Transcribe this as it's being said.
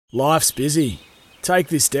Life's busy. Take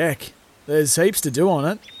this deck. There's heaps to do on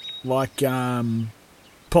it, like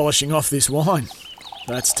polishing off this wine.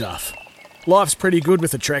 That's tough. Life's pretty good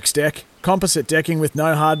with a Trex deck. Composite decking with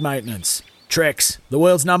no hard maintenance. Trex, the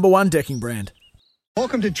world's #1 decking brand.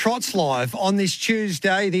 Welcome to Trots Live on this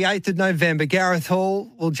Tuesday, the 8th of November. Gareth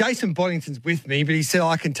Hall. Well, Jason Boddington's with me, but he said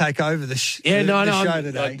I can take over the show today.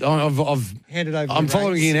 I've handed over. I'm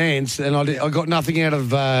following in ants, and I got nothing out of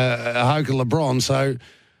Hoka LeBron, so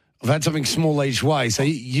I've had something small each way. So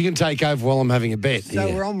you can take over while I'm having a bet.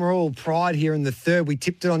 So we're on Royal Pride here in the third. We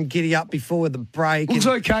tipped it on Giddy Up before the break. Looks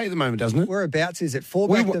okay at the moment, doesn't it? Whereabouts is it? Four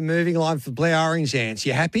back the moving line for Blair Orange Ants.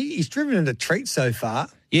 You happy? He's driven it a treat so far.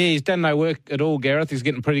 Yeah, he's done no work at all, Gareth. He's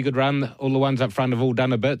getting a pretty good run. All the ones up front have all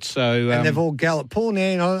done a bit. So and they've all galloped. Paul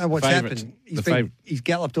Nan, I don't know what's happened. He's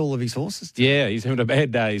galloped all of his horses today. Yeah, he's having a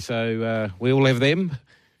bad day. So we all have them.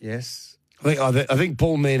 Yes. I think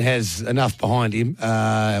Paul Mann has enough behind him.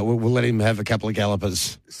 We'll let him have a couple of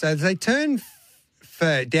gallopers. So they turn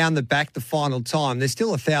down the back the final time. There's still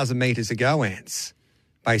 1,000 metres to go, Ants,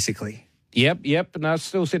 basically. Yep. No, it's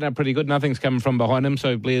still sitting up pretty good. Nothing's coming from behind him.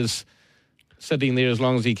 So Blair's sitting there as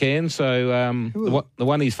long as he can. So the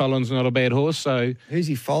one he's following's not a bad horse. So who's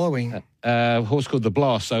he following? A horse called the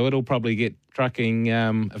Bloss. So it'll probably get trucking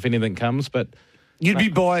if anything comes. But you'd be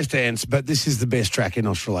biased, Ants, but this is the best track in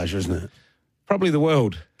Australasia, isn't it? Probably the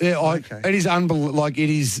world. Yeah, it is unbelievable. Like, it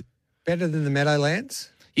is better than the Meadowlands.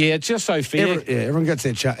 Yeah, it's just so fair. Everyone gets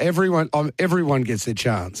their chance. Everyone gets their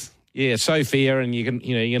chance. Yeah, so fair, and you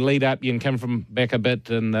can lead up, you can come from back a bit,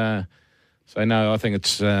 and so no, I think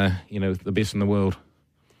it's the best in the world.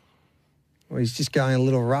 Well, he's just going a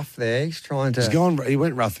little rough there. He's trying to. He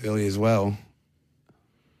went rough early as well.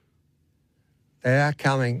 They are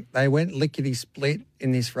coming. They went lickety split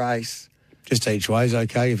in this race. Just each way is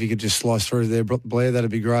okay. If you could just slice through there, Blair, that'd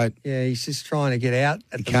be great. Yeah, he's just trying to get out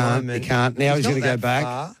at the moment. He can't. Now he's going to go back.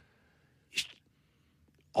 Far.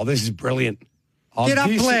 Oh, this is brilliant. Get up,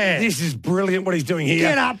 Blair. This is brilliant what he's doing here.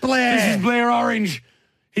 Get up, Blair. This is Blair Orange.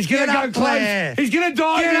 He's going to go close. He's going to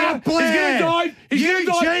dive. Get up, Blair. He's going to dive. He's going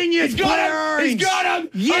to dive. Genius, he's got Blair him. Orange. He's got him.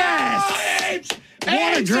 Yes. Oh,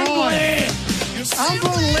 what a drive.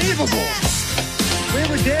 Unbelievable. We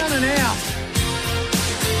were down and out.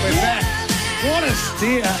 We're back. What a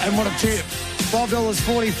steer and what a tip. $5,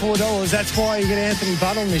 $44. That's why you get Anthony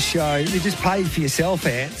Butt on this show. You just paid for yourself,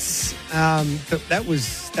 Ants. But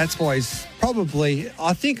that's why he's probably,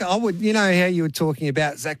 I think I would, you know how you were talking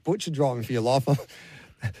about Zach Butcher driving for your life.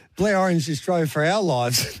 Blair Orange just drove for our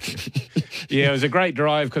lives. Yeah, it was a great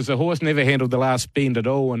drive because the horse never handled the last bend at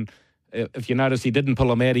all. And if you notice, he didn't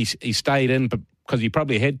pull him out. He stayed in because he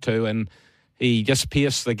probably had to. And he just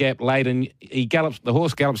pierced the gap late, and the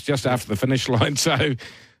horse gallops just after the finish line, so it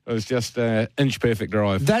was just an inch-perfect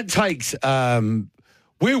drive. That takes,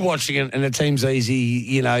 we're watching it, and it seems easy,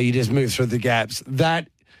 you just move through the gaps. That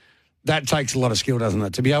takes a lot of skill, doesn't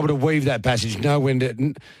it? To be able to weave that passage, know when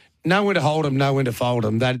to hold them, know when to fold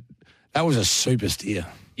them. That was a super steer.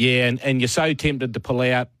 Yeah, and you're so tempted to pull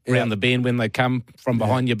out around the bend when they come from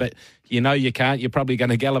behind you, but you can't. You're probably going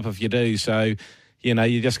to gallop if you do, so...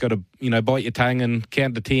 you just got to, bite your tongue and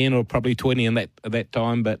count to 10 or probably 20 at that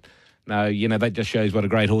time. But, no, that just shows what a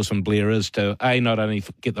great horseman Blair is to, not only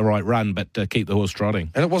get the right run, but to keep the horse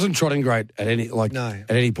trotting. And it wasn't trotting great at any point,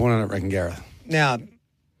 I don't reckon, Gareth. Now,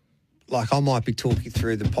 I might be talking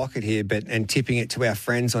through the pocket here and tipping it to our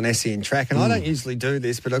friends on SEN Track. And I don't usually do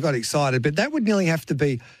this, but I got excited. But that would nearly have to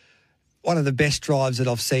be one of the best drives that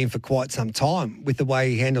I've seen for quite some time with the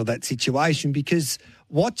way he handled that situation, because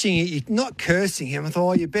watching it, you're not cursing him. I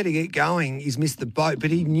thought, you better get going. He's missed the boat.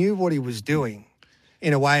 But he knew what he was doing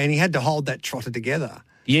in a way, and he had to hold that trotter together.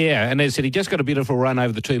 Yeah, and as I said, he just got a beautiful run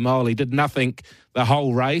over the 2 mile. He did nothing the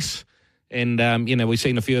whole race. And, we've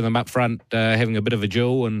seen a few of them up front having a bit of a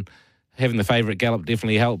duel, and having the favourite gallop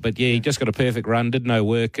definitely helped. But, he just got a perfect run, did no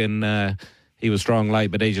work, and he was strong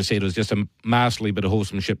late. But as you said, it was just a masterly bit of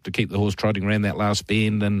horsemanship to keep the horse trotting around that last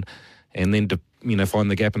bend and then to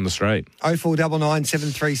find the gap in the straight. 0499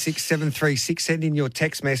 736 736. Send in your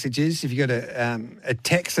text messages if you've got a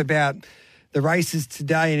text about the races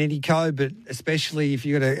today in Eddie Co, but especially if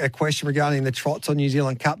you've got a question regarding the trots on New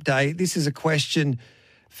Zealand Cup Day. This is a question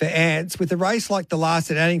for Ants. With a race like the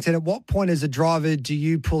last at Addington, at what point as a driver do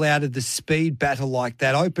you pull out of the speed battle like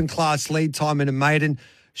that? Open class lead time in a maiden,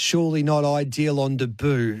 surely not ideal on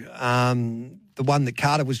debut. The one that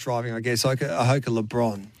Carter was driving, I guess, Hoka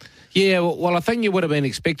LeBron. Yeah, well, I think you would have been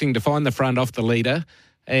expecting to find the front off the leader,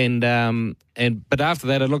 but after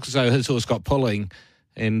that, it looks as though his horse got pulling,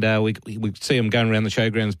 and we see him going around the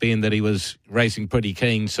showgrounds bend that he was racing pretty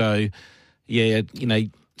keen. So, yeah,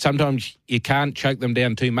 sometimes you can't choke them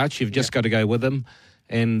down too much. You've just got to go with them.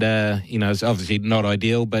 And, it's obviously not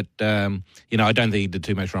ideal, but, I don't think he did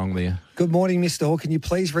too much wrong there. Good morning, Mr. Hawke. Can you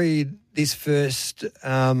please read this first?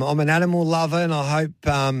 I'm an animal lover, and I hope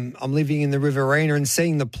I'm living in the Riverina and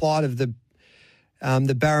seeing the plight of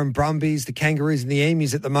the barren brumbies, the kangaroos and the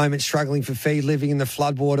emus at the moment struggling for feed, living in the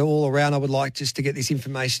floodwater all around. I would like just to get this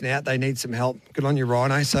information out. They need some help. Good on you,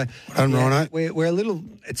 Rhino. So, Rhino. We're a little,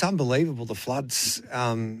 it's unbelievable, the floods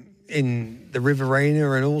in the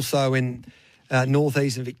Riverina and also in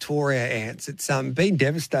northeastern Victoria, Ants. It's been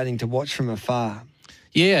devastating to watch from afar.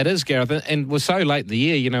 Yeah, it is, Gareth. And we're so late in the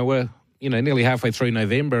year, we're, nearly halfway through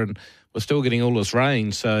November and we're still getting all this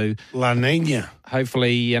rain. So La Nina.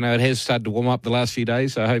 Hopefully, it has started to warm up the last few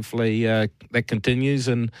days. So hopefully that continues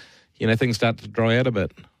and, things start to dry out a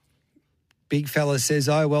bit. Big fella says,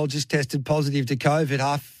 just tested positive to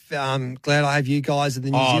COVID. Glad I have you guys at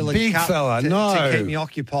the New Zealand big Cup fella, to keep me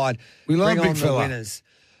occupied. We love Bring big on fella. the winners.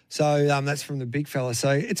 So that's from the big fella.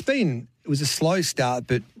 So it was a slow start,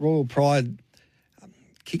 but Royal Pride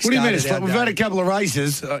kickstarted. What do you mean? our We've day. had a couple of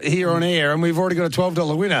races here on air, and we've already got a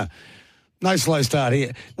 $12 winner. No slow start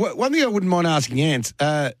here. One thing I wouldn't mind asking Ants,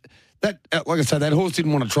 like I said, that horse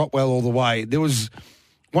didn't want to trot well all the way. There was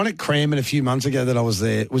one at Cranbourne a few months ago that I was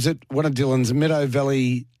there. Was it one of Dylan's, Meadow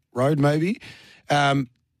Valley Road maybe? Who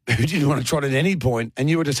didn't want to trot at any point, and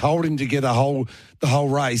you were just holding together the whole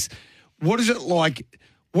race. What is it like?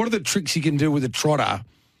 What are the tricks you can do with a trotter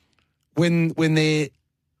when they're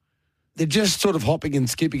just sort of hopping and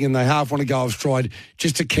skipping and they half want to go off stride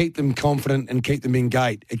just to keep them confident and keep them in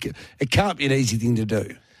gait? It can't be an easy thing to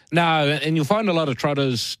do. No, and you'll find a lot of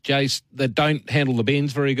trotters, Jace, that don't handle the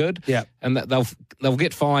bends very good. Yeah. And that they'll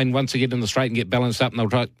get fine once they get in the straight and get balanced up, and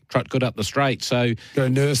they'll trot good up the straight. So Go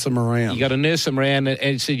nurse them around. you got to nurse them around,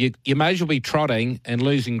 and so you may as well be trotting and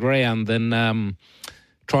losing ground than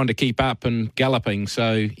trying to keep up and galloping.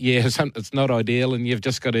 So, yeah, it's not ideal, and you've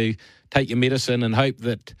just got to take your medicine and hope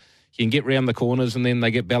that you can get round the corners and then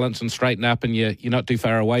they get balanced and straighten up and you're not too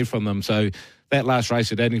far away from them. So that last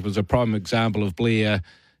race at Addington was a prime example of Blair,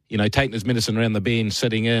 taking his medicine around the bend,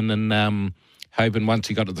 sitting in and hoping once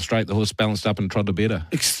he got to the straight, the horse balanced up and trotted better.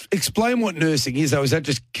 Explain what nursing is, though. Is that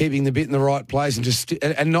just keeping the bit in the right place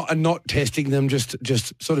and not testing them, just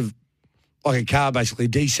sort of like a car, basically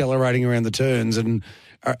decelerating around the turns and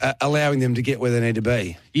allowing them to get where they need to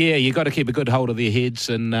be? Yeah, you've got to keep a good hold of their heads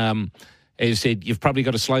and as you said, you've probably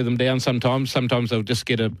got to slow them down sometimes. Sometimes they'll just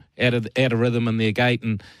get out of rhythm in their gait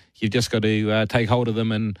and you've just got to take hold of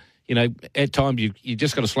them and, at times you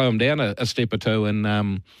just got to slow them down a step or two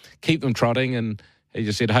and keep them trotting and, as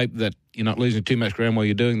you said, hope that you're not losing too much ground while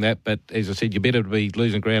you're doing that. But as I said, you're better to be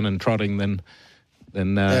losing ground and trotting than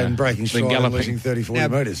breaking stride and galloping. losing 30, 40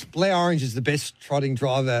 metres. Blair Orange is the best trotting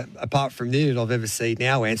driver apart from Newt I've ever seen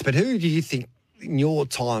now, Ants. But who do you think in your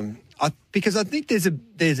time? Because I think there's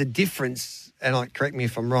a difference, and correct me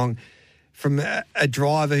if I'm wrong, from a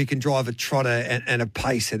driver who can drive a trotter and a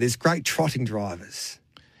pacer. There's great trotting drivers.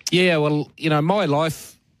 Yeah, well, my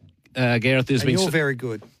life, Gareth, you're very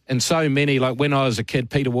good. And so many, like when I was a kid,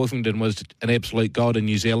 Peter Wolfington was an absolute god in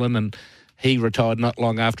New Zealand and he retired not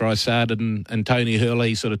long after I started and Tony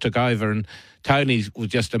Hurley sort of took over and Tony was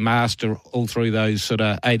just a master all through those sort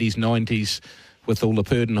of 80s, 90s with all the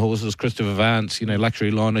Purdon horses, Christopher Vance, Luxury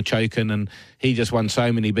Liner, Chokin, and he just won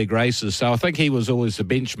so many big races. So I think he was always the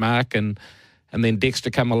benchmark and then Dexter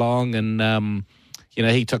come along and,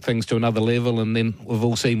 he took things to another level and then we've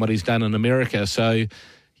all seen what he's done in America. So,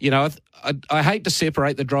 I hate to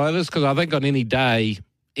separate the drivers because I think on any day,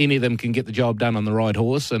 any of them can get the job done on the right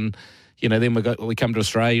horse and, then we come to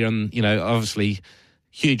Australia and, obviously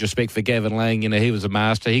huge respect for Gavin Lang. He was a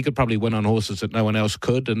master. He could probably win on horses that no one else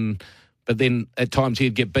could. But then at times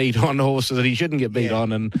he'd get beat on horses that he shouldn't get beat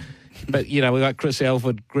on. But we got Chris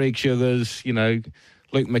Alford, Greg Sugars,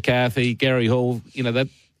 Luke McCarthy, Gary Hall.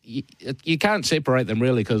 You can't separate them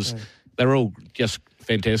really because they're all just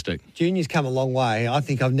fantastic. Junior's come a long way. I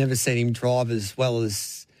think I've never seen him drive as well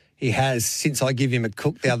as he has since I give him a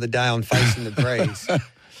cook the other day on Facing the Breeze.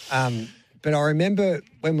 But I remember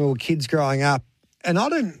when we were kids growing up, and I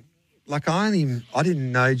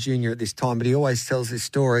didn't know Junior at this time, but he always tells this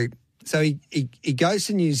story. So he goes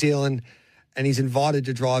to New Zealand and he's invited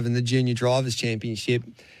to drive in the Junior Drivers' Championship,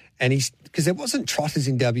 and because there wasn't trotters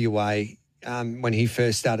in WA when he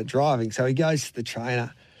first started driving. So he goes to the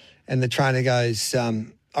trainer, and the trainer goes, "All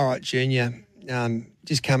right, Junior,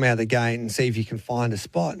 just come out of the gate and see if you can find a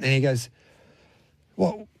spot." And he goes,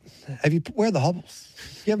 "Well, where are the hobbles?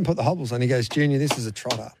 You haven't put the hobbles on." He goes, "Junior, this is a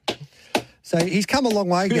trotter." So he's come a long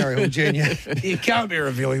way, Gary Hall Jr. You can't be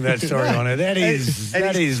revealing that story on it. That is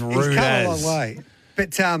rude. He's come a long way.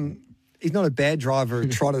 But he's not a bad driver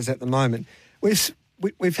of trotters at the moment.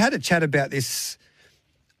 We've had a chat about this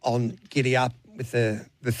on Giddy Up with the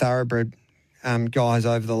thoroughbred guys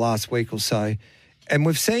over the last week or so. And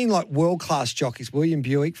we've seen like world-class jockeys, William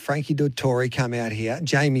Buick, Frankie Dettori come out here,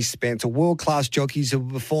 Jamie Spencer, world-class jockeys who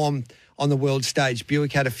perform on the world stage.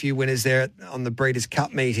 Buick had a few winners there on the Breeders'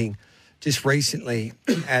 Cup meeting just recently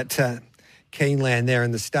at Keeneland there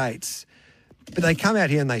in the States. But they come out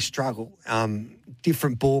here and they struggle.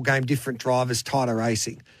 Different ball game, different drivers, tighter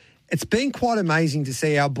racing. It's been quite amazing to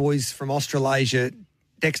see our boys from Australasia,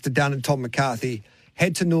 Dexter Dunn and Tom McCarthy,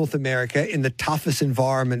 head to North America in the toughest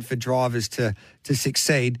environment for drivers to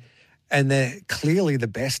succeed. And they're clearly the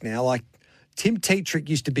best now. Like Tim Tetrick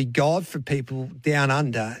used to be God for people down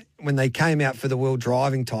under when they came out for the world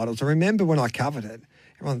driving titles. I remember when I covered it,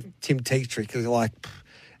 everyone, Tim Tetrick was like,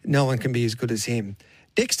 no one can be as good as him.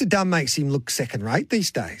 Dexter Dunn makes him look second rate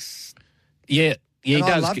these days. Yeah, and he does.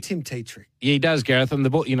 I love Tim Tetrick. Yeah, he does, Gareth. And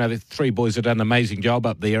the three boys have done an amazing job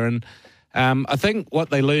up there. And I think what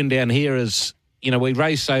they learn down here is, we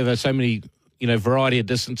race over so many, variety of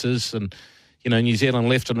distances, and New Zealand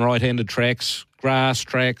left and right-handed tracks, grass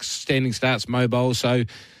tracks, standing starts, mobile. So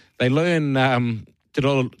they learn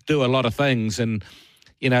to do a lot of things. And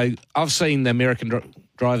I've seen the American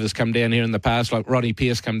drivers come down here in the past, like Ronnie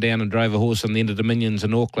Pierce come down and drove a horse in the End of Dominions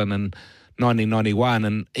in Auckland in 1991,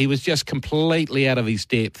 and he was just completely out of his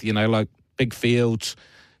depth, like big fields,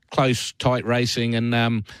 close, tight racing.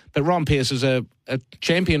 And but Ron Pierce is a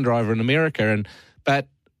champion driver in America, but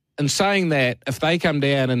in saying that, if they come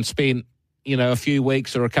down and spend a few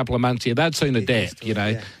weeks or a couple of months here, they'd soon adapt.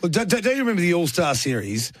 Yeah. Well, don't you remember the All-Star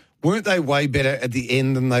Series? Weren't they way better at the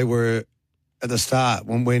end than they were at the start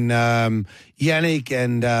when Yannick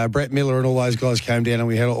and Brett Miller and all those guys came down and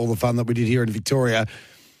we had all the fun that we did here in Victoria?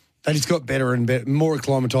 They just got better and better, more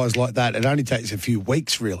acclimatised like that. It only takes a few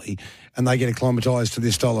weeks, really, and they get acclimatised to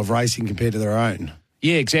this style of racing compared to their own.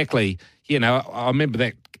 Yeah, exactly. I remember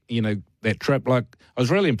that, that trip. Like, I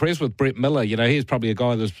was really impressed with Brett Miller. He's probably a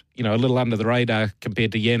guy that's, a little under the radar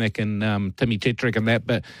compared to Yannick and Timmy Tetrick and that.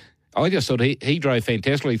 But I just thought he drove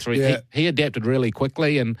fantastically through. Yeah. He adapted really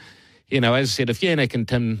quickly. And, as I said, if Yannick and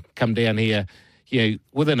Tim come down here,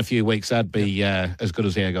 within a few weeks, they'd be as good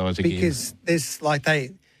as our guys again. Because there's like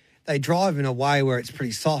they drive in a way where it's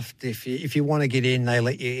pretty soft. If you want to get in, they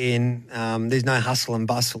let you in. There's no hustle and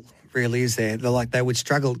bustle, really, is there? They would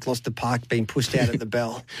struggle at Gloucester Park being pushed out at the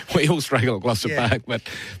bell. We all struggle at Gloucester Park,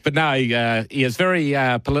 but no, it's very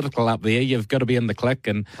political up there. You've got to be in the click,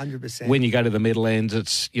 and 100%. When you go to the Meadowlands,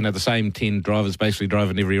 it's the same 10 drivers basically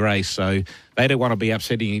driving every race, so they don't want to be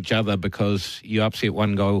upsetting each other because you upset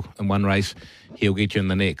one guy in one race, he'll get you in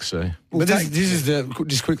the next. So, but this is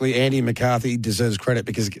just quickly. Andy McCarthy deserves credit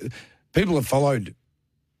because people have followed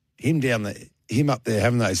him up there,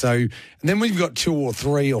 haven't they? So, and then we've got 2 or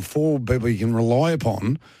 3 or 4 people you can rely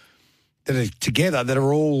upon that are together, that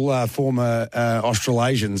are all former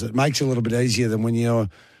Australasians. It makes it a little bit easier than when you're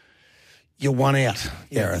one out,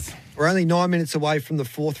 Gareth. We're only 9 minutes away from the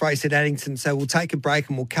 4th race at Addington, so we'll take a break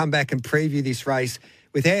and we'll come back and preview this race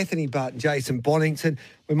with Anthony Butt and Jason Bonington.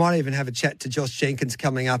 We might even have a chat to Josh Jenkins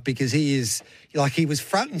coming up because he was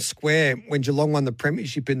front and square when Geelong won the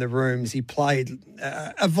premiership in the rooms. He played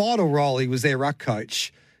a vital role. He was their ruck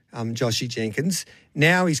coach, Joshy Jenkins.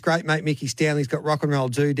 Now his great mate Mickey Stanley's got Rock and Roll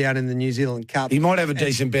Do down in the New Zealand Cup. He might have a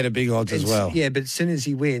decent bet of big odds as well. Yeah, but as soon as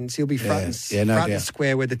he wins, he'll be front and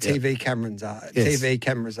square where the TV cameras are. Yes. TV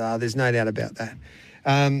cameras are. There's no doubt about that.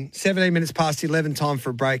 17 minutes past 11, time for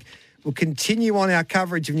a break. We'll continue on our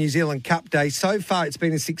coverage of New Zealand Cup Day. So far, it's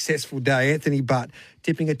been a successful day. Anthony Butt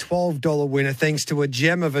tipping a $12 winner thanks to a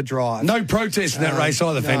gem of a drive. No protest in that race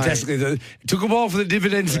either. No. Fantastically. It took a while for the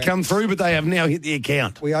dividends to come through, but they have now hit the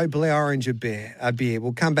account. We owe Blair Orange a beer.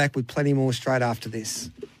 We'll come back with plenty more straight after this.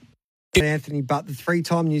 Anthony Butt, the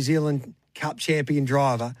 3-time New Zealand Cup champion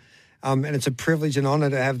driver, and it's a privilege and honour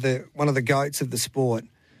to have one of the GOATs of the sport.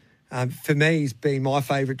 For me, he's been my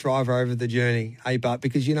favourite driver over the journey, Butt,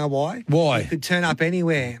 because you know why? Why? He could turn up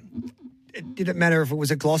anywhere. It didn't matter if it was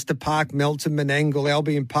at Gloucester Park, Melton, Menangle,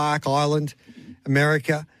 Albion Park, Ireland,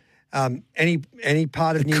 America, any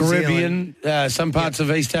part of New Caribbean, Zealand. some parts of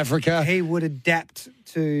East Africa. He would adapt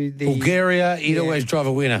to the... Bulgaria, he'd always drive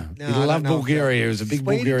a winner. No, He'd love Bulgaria. He was a big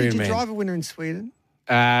Sweden, Bulgarian did you man. drive a winner in Sweden?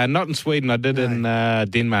 not in Sweden. I did in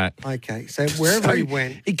Denmark. Okay, so wherever he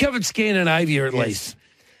went... He covered Scandinavia at least.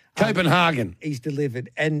 Copenhagen. He's delivered.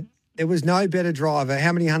 And there was no better driver.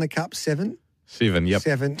 How many 100 Cups? 7? 7, yep.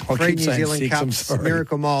 7. I 3 keep New saying Zealand 6, I'm Cups, sorry.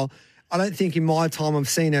 Miracle Mile. I don't think in my time I've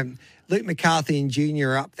seen Luke McCarthy and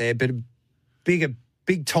Junior up there, but a bigger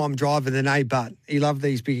big-time driver than A-Butt. He loved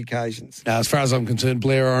these big occasions. Now, as far as I'm concerned,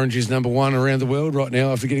 Blair Orange is number one around the world right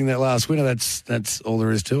now after getting that last winner. That's all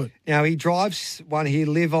there is to it. Now, he drives one here,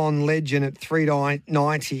 Live On Legend at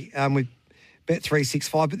 $3.90 with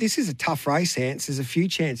Bet365. But this is a tough race, Ants. There's a few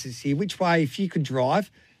chances here. Which way, if you could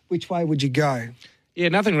drive, which way would you go? Yeah,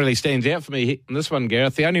 nothing really stands out for me in this one,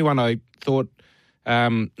 Gareth. The only one I thought,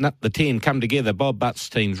 the 10 come together. Bob Butt's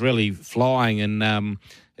team's really flying, and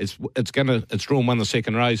it's drawn one the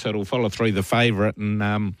second row, so it'll follow through the favourite,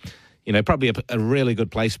 and probably a really good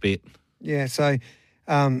place bet. Yeah, so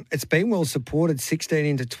it's been well supported, 16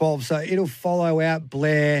 into 12, so it'll follow out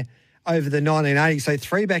Blair over the 1980. So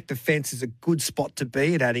 3-back defence is a good spot to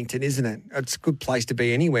be at Addington, isn't it? It's a good place to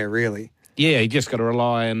be anywhere, really. Yeah, you just got to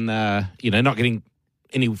rely on not getting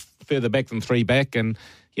any further back than 3-back, and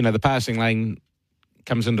the passing lane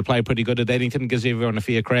comes into play pretty good at Addington, gives everyone a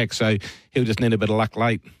fair crack, so he'll just need a bit of luck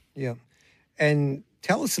late. Yeah. And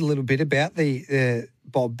tell us a little bit about the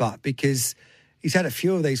Bob Butt, because he's had a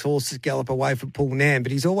few of these horses gallop away from Paul Nam,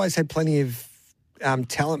 but he's always had plenty of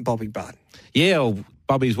talent, Bobby Butt. Yeah, well,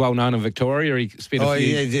 Bobby's well known in Victoria. He spent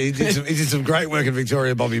he did some great work in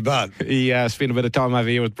Victoria, Bobby Butt. He spent a bit of time over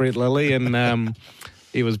here with Brett Lilly, and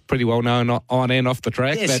he was pretty well known on and off the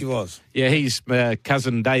track. Yes, he was. Yeah, he's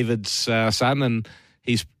cousin David's son, and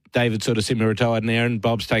David's sort of semi-retired now, and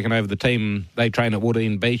Bob's taken over the team. They train at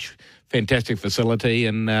Woodend Beach, fantastic facility,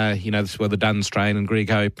 and this is where the Duns train, and Greg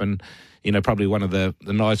Hope, and probably one of the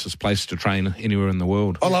nicest places to train anywhere in the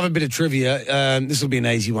world. I love a bit of trivia. This will be an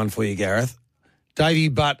easy one for you, Gareth. Davey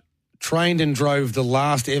Butt trained and drove the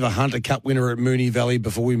last ever Hunter Cup winner at Moonee Valley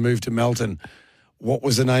before we moved to Melton. What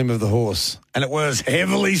was the name of the horse? And it was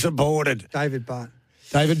heavily supported. David Butt.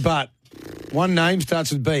 David Butt. One name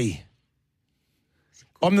starts with B.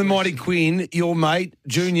 I'm the Mighty Quinn, your mate,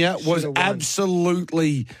 Junior, was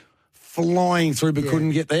absolutely flying through but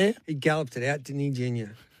couldn't get there. He galloped it out, didn't he,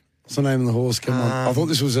 Junior? What's the name of the horse? Come on. I thought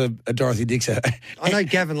this was a Dorothy Dixon. I know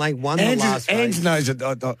Gavin Lake won the last race. Ange knows it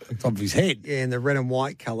on top of his head. Yeah, in the red and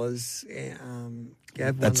white colours.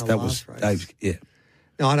 Gav won the last race. Dave, yeah.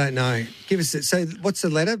 No, I don't know. Give us so. What's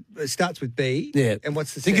the letter? It starts with B. Yeah. And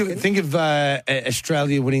what's the second? Think of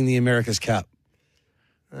Australia winning the America's Cup.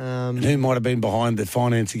 And who might have been behind the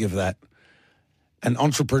financing of that? An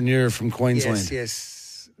entrepreneur from Queensland.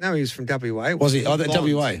 Yes. No, he was from WA. Was he? Oh,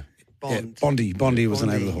 WA. Bond. Yeah, Bondi was the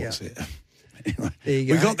name of the horse. Yeah. Anyway, there you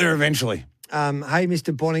go. We got there eventually. Hey,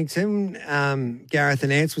 Mr. Bonington, Gareth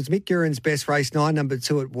and Ants, was Mick Guerin's best race 9, number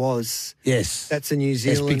 2 it was. Yes. That's a New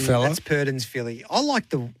Zealand. Big fella. That's Purdon's filly. I like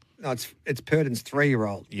it's Purdon's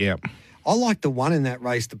 3-year-old. Yeah. I like the one in that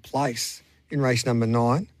race to place in race number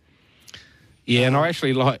 9. Yeah, and I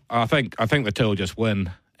actually I think the 2 will just win,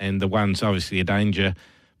 and the 1's obviously a danger,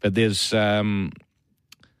 but there's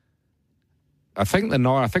I think they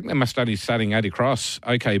must only starting 80 across.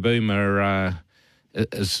 OK Boomer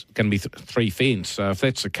is going to be 3 fence. So if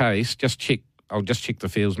that's the case, I'll just check the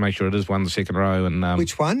fields, make sure it is 1 the second row. And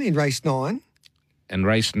which one in race 9? In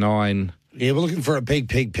race 9. Yeah, we're looking for a peg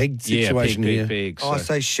situation here. Peg. So.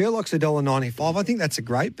 So Sherlock's $1.95. I think that's a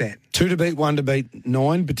great bet. 2 to beat, 1 to beat,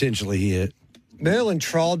 9 potentially here. Merlin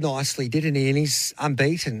trialled nicely, didn't he? And he's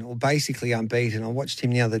unbeaten, or basically unbeaten. I watched him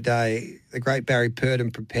the other day. The great Barry Purdon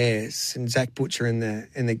prepares, and Zach Butcher in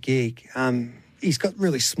the gig. He's got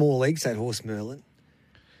really small legs, that horse Merlin,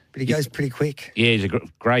 but he goes pretty quick. Yeah, he's a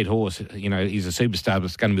great horse. He's a superstar, but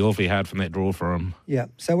it's going to be awfully hard from that draw for him. Yeah.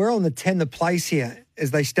 So we're on the 10th place here as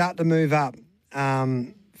they start to move up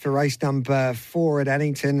for race number 4 at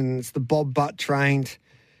Addington, and it's the Bob Butt trained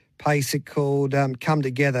pacer called Come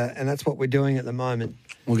Together, and that's what we're doing at the moment.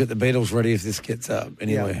 We'll get the Beatles ready if this gets up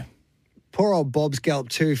anyway. Yeah. Poor old Bob's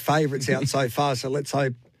galloped 2 favourites out so far, so let's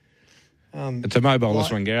hope. It's a mobile,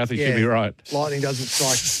 this one, Gareth. He should be right. Lightning doesn't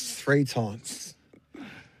strike 3 times.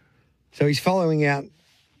 So he's following out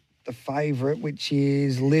the favourite, which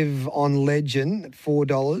is Live On Legend at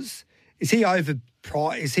 $4. Is he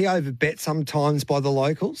over bet sometimes by the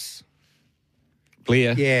locals?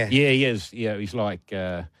 Blair? Yeah. Yeah, he is. Yeah, he's like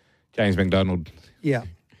James McDonald. Yeah.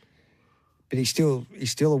 But he's still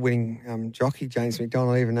a winning jockey, James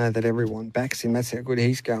McDonald, even though that everyone backs him. That's how good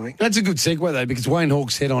he's going. That's a good segue, though, because Wayne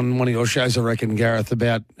Hawke said on one of your shows, I reckon, Gareth,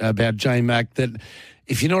 about J Mac, that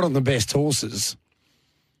if you're not on the best horses,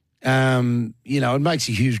 it makes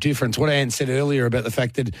a huge difference. What Anne said earlier about the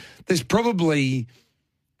fact that there's probably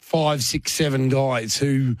 5, 6, 7 guys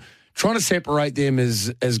who trying to separate them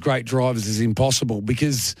as great drivers is impossible,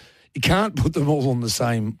 because you can't put them all on the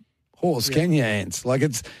same horse, can you, Ants? Like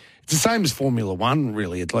it's the same as Formula One,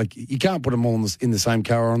 really. It's like you can't put them all in the same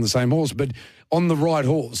car or on the same horse, but on the right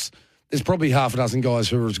horse, there's probably half a dozen guys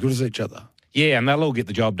who are as good as each other. Yeah, and they'll all get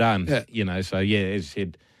the job done. Yeah. You know, so yeah, as I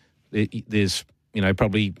said, there's, you know,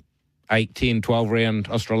 probably 8, 10, 12 round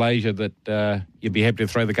Australasia that you'd be happy to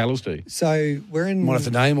throw the colours to. So we're in. Might have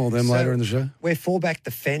to name all them later in the show. We're 4 back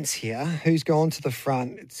the fence here. Who's gone to the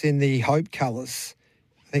front? It's in the Hope colours.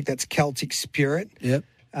 I think that's Celtic Spirit. Yep.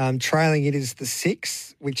 Trailing it is the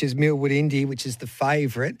 6, which is Millwood Indy, which is the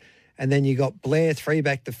favourite. And then you got Blair 3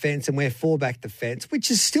 back the fence, and we're 4 back the fence,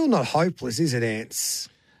 which is still not hopeless, is it, Ants?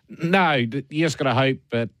 No, you just got to hope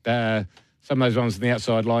that some of those ones in the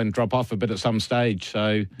outside line drop off a bit at some stage.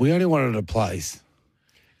 So We only wanted a place.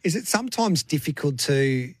 Is it sometimes difficult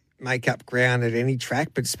to make up ground at any track,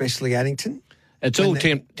 but especially Addington? it's all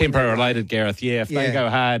tempo related, Gareth. Yeah, if Yeah. they go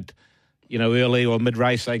hard, you know, early or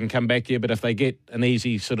mid-race, they can come back here. But if they get an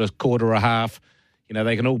easy sort of quarter or half, you know,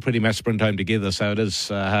 they can all pretty much sprint home together. So it is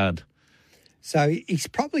hard. So he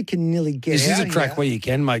probably can nearly get This out is a track here. where you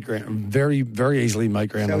can make ground, very, very easily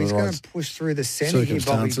make ground So on he's the going rides. to push through the centre here,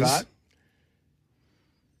 Bobby Circumstances. Butt.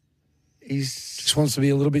 He's Just wants to be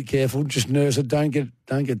a little bit careful. Just nerves it. Don't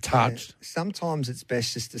get touched. sometimes it's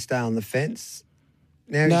best just to stay on the fence.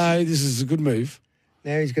 Now, No, this is a good move.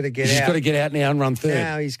 now he's got to get He's just out. got to get out now and run third.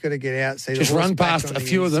 Now he's got to get out. See, the Just horse run back past on a the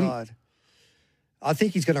few of them. inside. I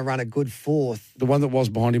think he's going to run a good 4th. The one that was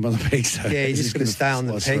behind him on the peaks. So Yeah, he's just going to stay on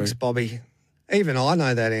the slice peaks, through. Bobby. Even I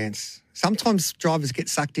know that, Ants. Sometimes drivers get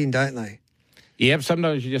sucked in, don't they? Yeah,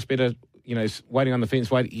 sometimes you just better, you know, waiting on the fence.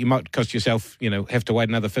 You might cost yourself, you know, have to wait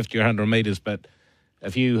another 50 or 100 metres. But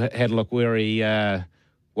if you had a look where he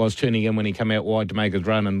was turning in when he came out wide to make his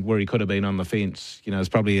run and where he could have been on the fence, you know, it's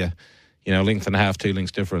probably a, you know, length and a half, 2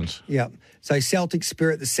 lengths difference. Yeah. So Celtic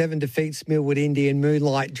Spirit, the 7 defeats Millwood Indian,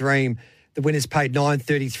 Moonlight Dream. The winners paid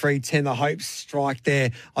 $9.33.10. The Hopes strike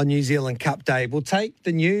there on New Zealand Cup Day. We'll take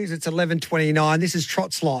the news. It's 11:29. This is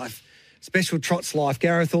Trots Life. Special Trots Life.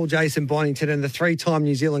 Gareth Hall, Jason Bonington, and the 3-time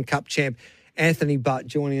New Zealand Cup champ, Anthony Butt,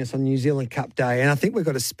 joining us on New Zealand Cup Day. And I think we've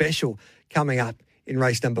got a special coming up in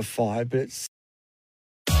race number 5, but it's...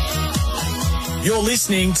 You're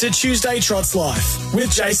listening to Tuesday Trots Life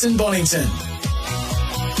with Jason Bonington.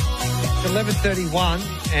 11:31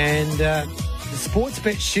 and the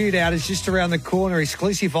Sportsbet Shootout is just around the corner.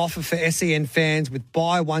 Exclusive offer for SEN fans with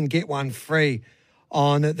buy one, get one free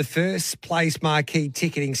on the first place marquee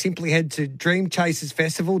ticketing. Simply head to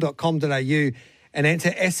dreamchasersfestival.com.au and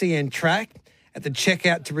enter SEN track at the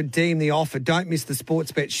checkout to redeem the offer. Don't miss the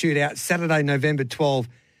Sportsbet Shootout Saturday, November 12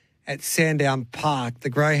 at Sandown Park. The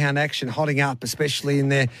Greyhound action hotting up, especially in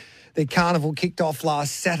their carnival kicked off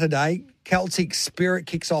last Saturday. Celtic Spirit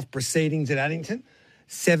kicks off proceedings at Addington.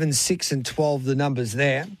 7, 6 and 12, the numbers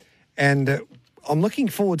there. And I'm looking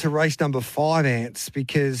forward to race number 5, Ants,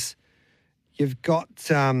 because you've got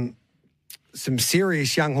some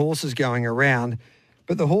serious young horses going around.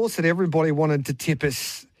 But the horse that everybody wanted to tip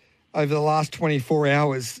us over the last 24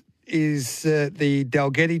 hours is the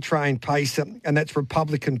Dalgety trained pacer, and that's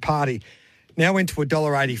Republican Party. Now into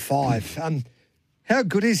 $1.85. How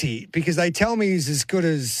good is he? Because they tell me he's as good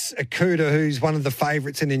as Akuta, who's one of the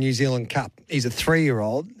favourites in the New Zealand Cup. He's a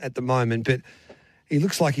 3-year-old at the moment, but he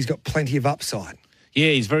looks like he's got plenty of upside.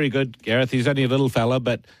 Yeah, he's very good, Gareth. He's only a little fella,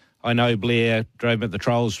 but I know Blair drove him at the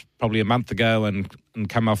Trolls probably a month ago and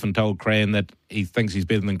come off and told Cran that he thinks he's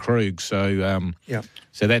better than Krug. So,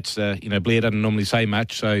 so that's, Blair doesn't normally say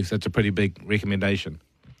much, so that's a pretty big recommendation.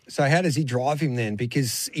 So how does he drive him then?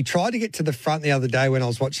 Because he tried to get to the front the other day when I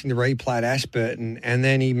was watching the replay at Ashburton, and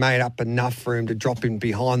then he made up enough for him to drop him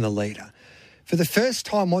behind the leader. For the first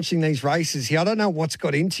time watching these races here, I don't know what's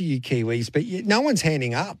got into you Kiwis, but no one's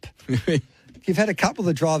handing up. You've had a couple of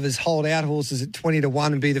the drivers hold out horses at 20-1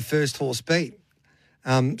 and be the first horse beat.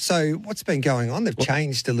 So what's been going on? They've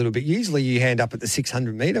changed a little bit. Usually you hand up at the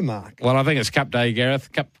 600-metre mark. Well, I think it's Cup Day,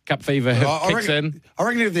 Gareth. Cup fever kicks in. I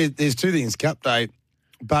reckon if there's 2 things, Cup Day,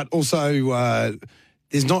 but also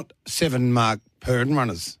there's not 7 mark Purden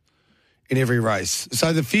runners in every race.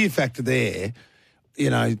 So the fear factor there,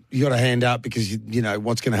 you got to hand up because you know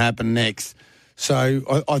what's going to happen next.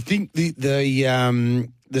 So I think the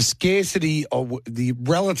scarcity of the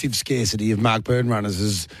relative scarcity of Mark Purden runners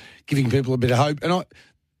is giving people a bit of hope, and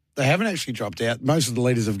they haven't actually dropped out. Most of the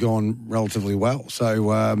leaders have gone relatively well. So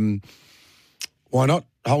why not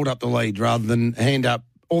hold up the lead rather than hand up?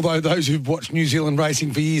 Although those who've watched New Zealand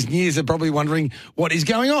racing for years and years are probably wondering what is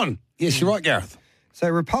going on. Yes, you're right, Gareth. So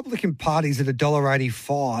Republican Party's at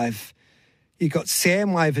 $1.85. You've got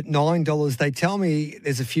Samwave at $9. They tell me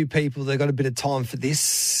there's a few people that got a bit of time for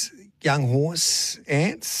this young horse,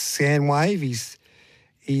 Ants, Samwave.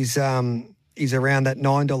 He's around that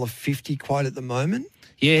 $9.50 quote at the moment.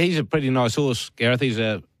 Yeah, he's a pretty nice horse, Gareth. He's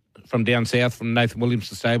a from down south, from Nathan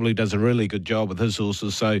Williamson stable, who does a really good job with his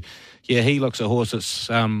horses. So, yeah, he looks a horse that's,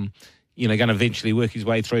 going to eventually work his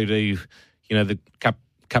way through to, the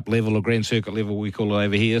cup level or Grand Circuit level, we call it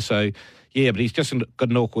over here. So, yeah, but he's just got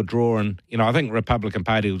an awkward draw. And, I think Republican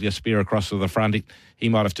Party will just spear across to the front. He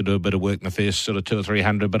might have to do a bit of work in the first sort of 200 or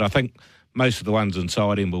 300, but I think most of the ones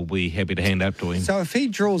inside him will be happy to hand up to him. So if he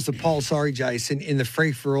draws the pole, Jason, in the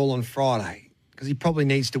free-for-all on Friday, because he probably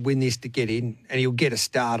needs to win this to get in, and he'll get a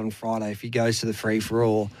start on Friday if he goes to the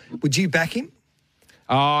free-for-all, would you back him?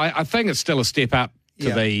 I think it's still a step up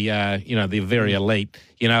to the very elite.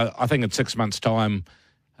 I think in 6 months' time,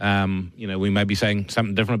 we may be saying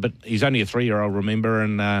something different, but he's only a 3-year-old, remember,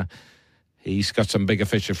 and he's got some bigger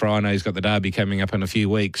fish to fry. I know he's got the Derby coming up in a few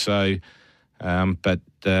weeks, so... but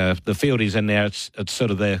the field he's in now, it's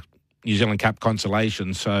sort of the New Zealand Cup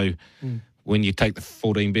consolation. So when you take the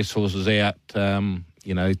 14 best horses out,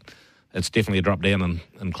 it's definitely a drop down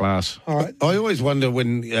in class. All right. I always wonder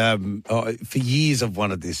when, for years I've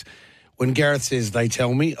wondered this, when Gareth says they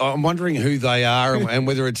tell me, I'm wondering who they are and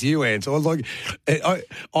whether it's you, Ant. So I was like,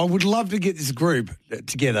 I would love to get this group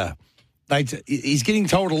together. He's getting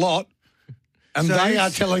told a lot. And so they are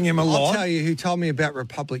telling him a lot. I'll tell you who told me about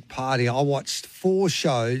Republic Party. I watched 4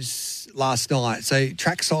 shows last night. So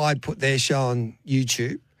Trackside put their show on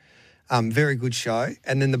YouTube. Very good show.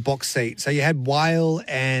 And then the box seat. So you had Whale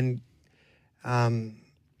and you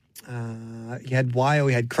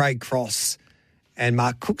had Craig Cross and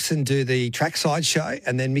Mark Cookson do the Trackside show,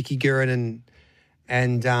 and then Mickey Guerin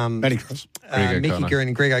and Matty Cross. Mickey Guerin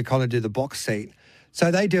and Greg O'Connor do the box seat. So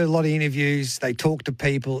they do a lot of interviews. They talk to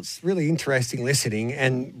people. It's really interesting listening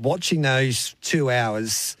and watching those 2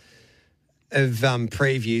 hours of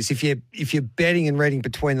previews. If you're betting and reading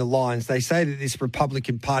between the lines, they say that this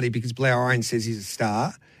Republican Party, because Blair Owen says he's a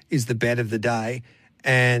star, is the bet of the day.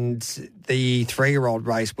 And the 3-year-old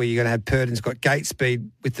race where you're going to have Purdon's got gate speed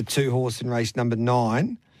with the 2-horse in race number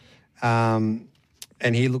 9, and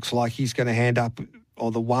he looks like he's going to hand up,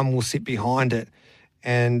 or the 1 will sit behind it.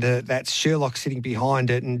 And that's Sherlock sitting behind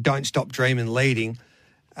it, and Don't Stop Dreaming leading.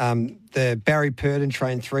 The Barry Purdon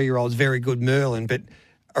trained 3-year-old is very good, Merlin, but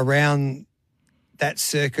around that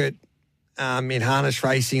circuit in harness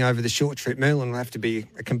racing over the short trip, Merlin will have to be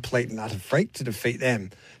a complete and utter freak to defeat them.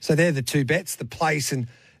 So they're the 2 bets, the place and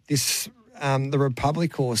this the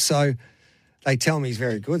Republic horse. So they tell me he's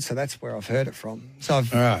very good, so that's where I've heard it from. So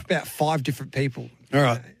I've about 5 different people. All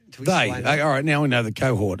right. All right, now we know the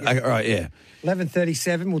cohort. Yeah. All right, yeah.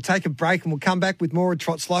 11:37. We'll take a break and we'll come back with more of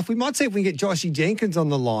Trot's Life. We might see if we can get Joshy Jenkins on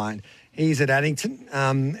the line. He's at Addington,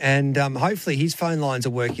 and hopefully his phone lines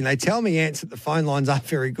are working. They tell me, Ants, that the phone lines aren't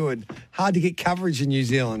very good. Hard to get coverage in New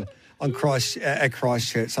Zealand at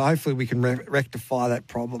Christchurch. So hopefully we can rectify that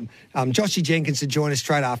problem. Joshy Jenkins to join us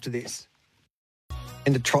straight after this.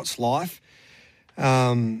 Into Trot's Life.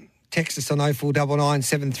 Text us on 0499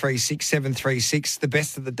 736 736. The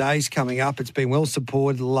best of the day's coming up. It's been well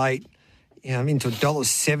supported late. I'm into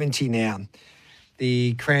 $1.70 now.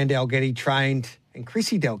 The Cran Dalgety trained and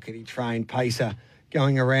Chrissy Dalgety trained pacer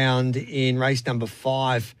going around in race number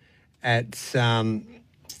 5 at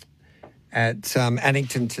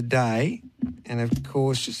Addington today. And, of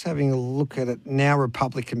course, just having a look at it now,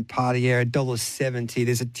 Republican Party air, $1.70.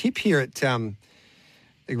 There's a tip here at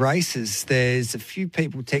the races. There's a few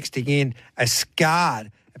people texting in.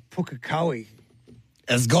 Ascard at Pukekohe.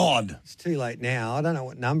 As God. It's too late now. I don't know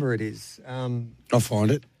what number it is. I'll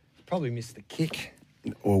find it. Probably missed the kick.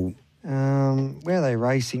 Well, where are they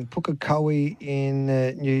racing? Pukekohe in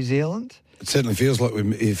New Zealand. it certainly feels like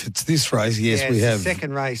if it's this race, yes, we have. The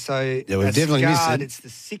second race. So yeah, we've definitely missed it. It's the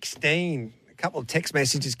 16. A couple of text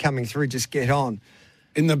messages coming through. Just get on.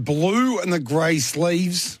 In the blue and the grey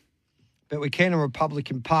sleeves. But we can on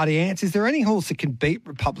Republican Party. Ants, is there any horse that can beat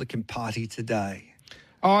Republican Party today?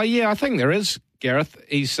 Oh, yeah, I think there is, Gareth.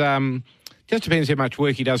 He's just depends how much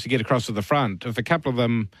work he does to get across to the front. If a couple of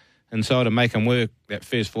them inside and make him work that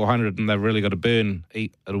first 400 and they've really got to burn,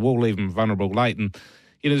 it will leave him vulnerable late. And,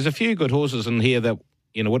 there's a few good horses in here that,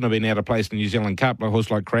 wouldn't have been out of place in the New Zealand Cup. A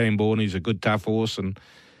horse like Cranbourne, he's a good, tough horse, and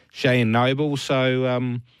Cheyenne Noble.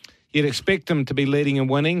 So you'd expect him to be leading and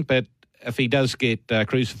winning, but if he does get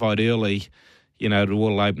crucified early, it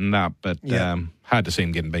will open up. But hard to see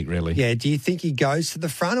him getting beat, really. Yeah. Do you think he goes to the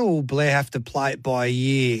front, or will Blair have to play it by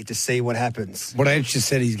ear to see what happens? What Ant just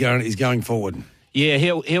said, he's going forward. Yeah,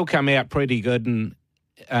 he'll come out pretty good, and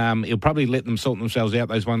he'll probably let them sort themselves out,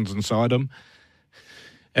 those ones inside him.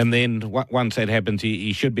 And then once that happens,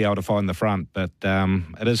 he should be able to find the front. But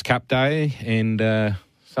it is Cup Day, and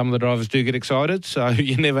some of the drivers do get excited, so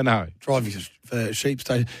you never know. Drive your for Sheep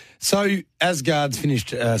Station. So Asgard's finished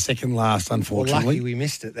second last, Well, unfortunately. lucky we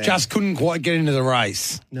missed it there. Just couldn't quite get into the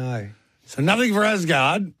race. No. So nothing for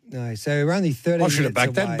Asgard. No, so we're only 13 I should have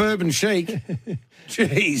minutes backed away. that Bourbon Chic.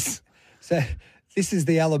 Jeez. So this is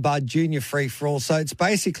the Allabud Junior Free-for-all. So it's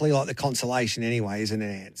basically like the consolation anyway, isn't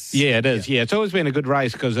it, Ants? Yeah, it is. Yeah, it's always been a good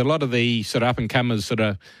race because a lot of the sort of up-and-comers sort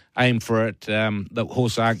of aim for it. The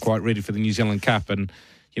horses aren't quite ready for the New Zealand Cup. And,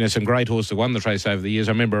 you know, some great horses have won the race over the years.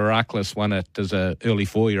 I remember Heracles won it as an early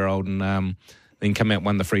 4-year-old and then come out and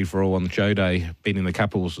won the free-for-all on the show day, beating the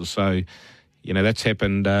Cup horses. So, you know, that's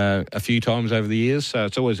happened a few times over the years. So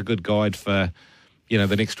it's always a good guide for, you know,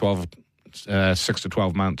 the next 6 to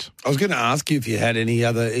 12 months. I was going to ask you if you had any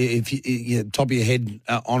other, if you top of your head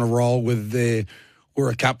on a roll with there were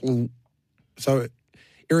a couple. So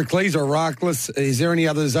Heracles or Heracles, is there any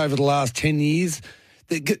others over the last 10 years?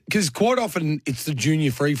 Because quite often it's the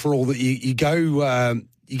junior free-for-all that you go,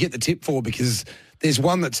 you get the tip for because there's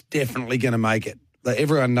one that's definitely going to make it. Like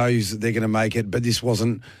everyone knows that they're going to make it, but they just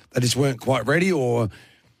weren't quite ready or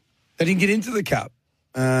they didn't get into the Cup.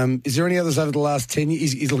 Is there any others over the last 10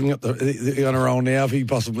 years? He's looking up the on a roll now, if he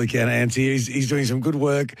possibly can answer. He's doing some good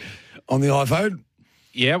work on the iPhone.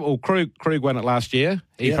 Yeah, well, Krug won it last year.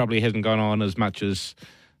 He probably hasn't gone on as much as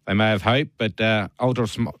they may have hoped, but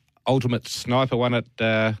Ultimate Sniper won it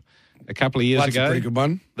a couple of years ago. That's a pretty good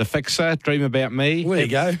one. The Fixer, Dream About Me. There you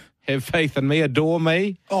go. Have Faith in Me, Adore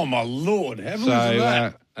Me. Oh, my Lord. Have a look at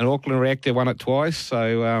that. An Auckland Reactor won it twice.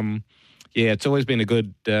 So, yeah, it's always been a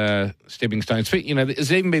good stepping stone. You know,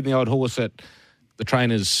 there's even been the odd horse that the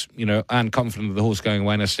trainers, you know, aren't confident of the horse going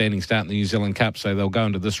away in a standing start in the New Zealand Cup, so they'll go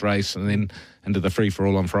into this race and then into the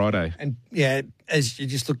free-for-all on Friday. And, yeah, as you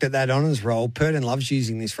just looked at that honours roll, Purden loves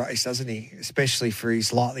using this race, doesn't he? Especially for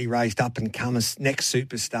his lightly raced up-and-comer next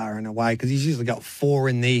superstar in a way, because he's usually got 4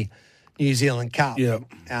 in the New Zealand Cup. Yeah.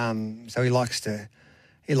 So he likes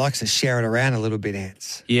to share it around a little bit,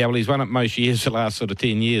 Ants. Yeah, well, he's won it most years, the last sort of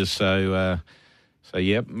 10 years. So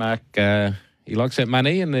yeah, Mark, he likes that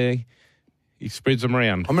money and he spreads them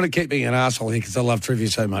around. I'm going to keep being an arsehole here because I love trivia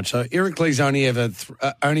so much. So Heracles only ever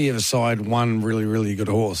side one really, really good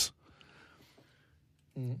horse.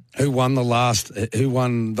 Who won the last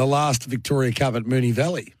Victoria Cup at Moonee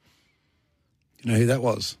Valley? Do you know who that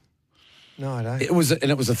was? No, I don't. It was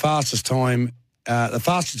the fastest time, the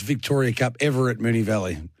fastest Victoria Cup ever at Moonee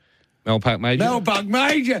Valley. Melpark Major. Melpark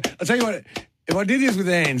Major. I'll tell you what, if I did this with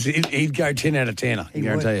Hans, he'd go 10 out of 10, I can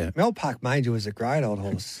guarantee you. Melpark Major was a great old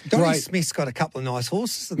horse. Donnie Smith's got a couple of nice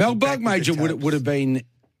horses. Melpark Major would have been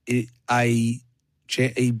a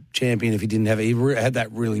champion if he didn't have it. He had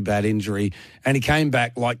that really bad injury, and he came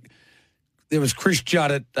back like there was Chris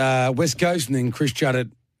Judd at West Coast and then Chris Judd at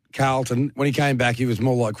Carlton. When he came back, he was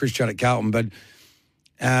more like Chris Judd at Carlton. But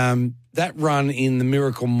that run in the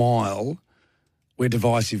Miracle Mile, where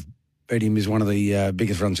Divisive beat him, is one of the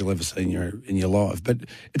biggest runs you'll ever see in your life. But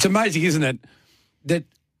it's amazing, isn't it, that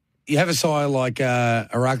you have a sire like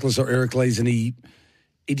Heracles or Heracles, and he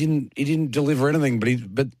didn't deliver anything,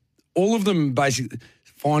 but all of them basically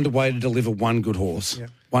find a way to deliver one good horse,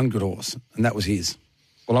 and that was his.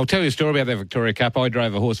 Well, I'll tell you a story about that Victoria Cup. I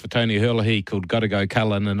drove a horse for Tony Herlihy called Gotta Go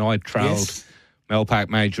Cullen, and I trailed Melpark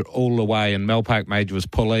Major all the way, and Melpark Major was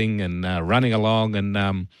pulling and running along, and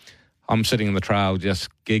I'm sitting in the trail just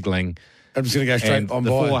giggling. I'm just going to go straight and on the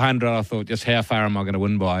by. 400, I thought, just how far am I going to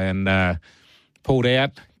win by? And pulled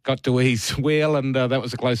out, got to his wheel, and that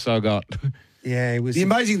was the closest I got. Yeah, it was. The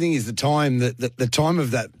amazing thing is the time the time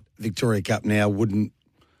of that Victoria Cup now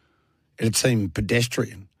it'd seem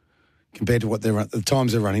pedestrian compared to what the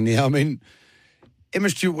times they're running now. I mean, Emma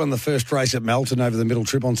Stewart won the first race at Melton over the middle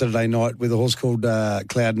trip on Saturday night with a horse called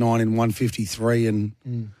Cloud 9 in 153 and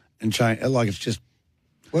change. Like, it's just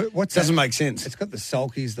doesn't make sense. It's got the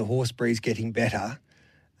sulkies, the horse breed's getting better.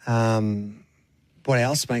 What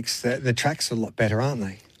else makes the tracks a lot better, aren't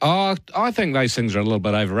they? Oh, I think those things are a little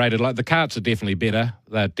bit overrated. Like, the carts are definitely better.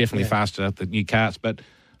 They're definitely faster, the new carts, but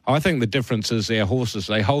I think the difference is their horses,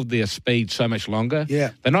 they hold their speed so much longer. Yeah.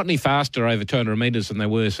 They're not any faster over 200 metres than they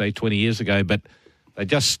were, say, 20 years ago, but they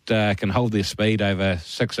just can hold their speed over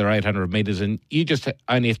 600 or 800 metres, and you just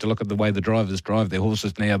only have to look at the way the drivers drive their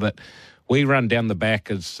horses now. But we run down the back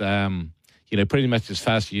as, pretty much as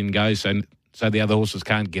fast as you can go, so the other horses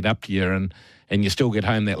can't get up to you, and you still get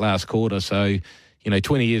home that last quarter. So,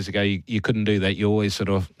 20 years ago, you couldn't do that. You always sort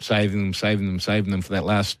of saving them for that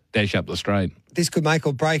last dash up the straight. This could make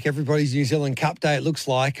or break everybody's New Zealand Cup day, it looks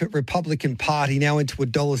like. Republican Party now into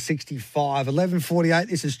 $1.65. 11:48,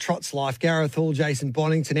 this is Trot's Life. Gareth Hall, Jason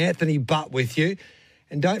Bonington, Anthony Butt with you.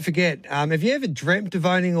 And don't forget, have you ever dreamt of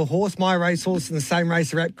owning a horse? My Racehorse and the Same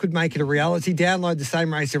Racer app could make it a reality. Download the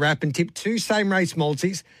Same Racer app and tip 2 Same Race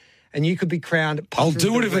multis, and you could be crowned I'll Putter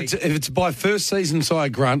do of it the if Week it's by first season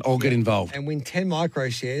side grunt. I'll get involved. and win 10 micro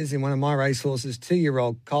shares in one of My Racehorse's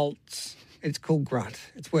 2-year-old colts. It's called Grunt.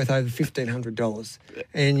 It's worth over $1,500,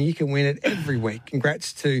 and you can win it every week.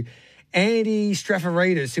 Congrats to Andy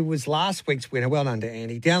Strafaridis, who was last week's winner. Well done to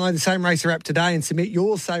Andy. Download the Same Racer app today and submit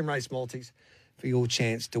your Same Race multis for your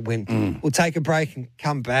chance to win. We'll take a break and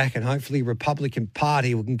come back, and hopefully Republican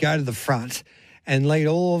Party can go to the front and lead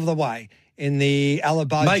all of the way in the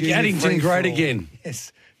Alabama. Make Addington great again.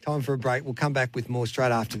 Yes. Time for a break. We'll come back with more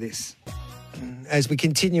straight after this. As we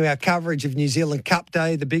continue our coverage of New Zealand Cup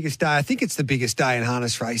Day, the biggest day, I think it's the biggest day in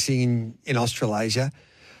harness racing in Australasia.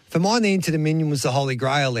 For mine, the Inter-Dominion was the Holy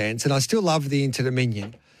Grail, Lance, and I still love the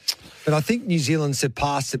Inter-Dominion. But I think New Zealand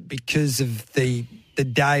surpassed it because of the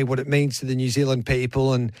day, what it means to the New Zealand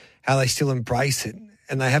people and how they still embrace it.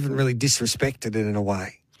 And they haven't really disrespected it in a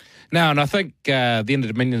way. No, and I think the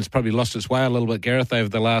Inter-Dominion's probably lost its way a little bit, Gareth, over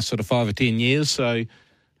the last sort of 5 or 10 years. So,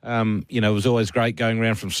 it was always great going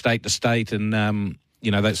around from state to state, and,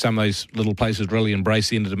 that some of those little places really embrace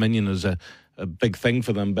the Inter-Dominion as a big thing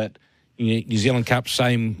for them. But New Zealand Cup,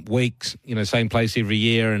 same weeks, same place every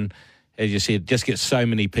year, and as you said, just gets so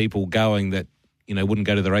many people going that, wouldn't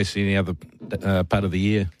go to the race any other part of the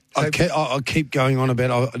year. I'll keep going on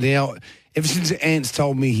about now. Ever since Ants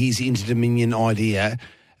told me his Inter-Dominion idea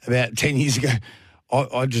about 10 years ago,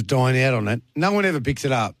 I just dine out on it. No one ever picks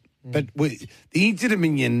it up. But the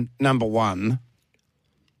Inter-Dominion number one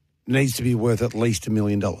needs to be worth at least $1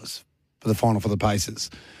 million for the final for the Pacers.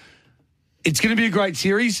 It's going to be a great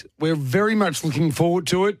series. We're very much looking forward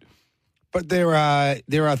to it. But there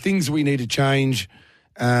are things we need to change.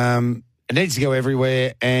 It needs to go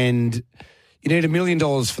everywhere, and you need $1 million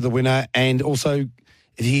for the winner. And also,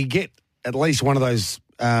 if you get at least one of those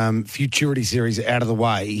futurity series out of the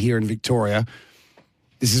way here in Victoria,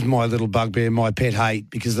 this is my little bugbear, my pet hate,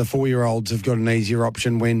 because the 4-year-olds have got an easier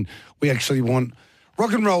option when we actually want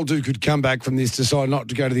Rock and Roll Duke could come back from this, decide not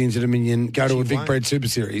to go to the Inter-Dominion, go to a Vic Bred Super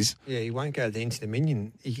Series. Yeah, he won't go to the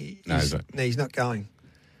Inter-Dominion. He's not going.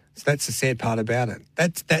 So that's the sad part about it.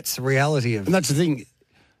 That's the reality of it. And that's the thing.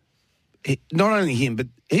 Not only him, but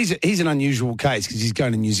he's an unusual case because he's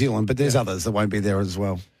going to New Zealand, but there's others that won't be there as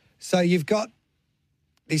well. So you've got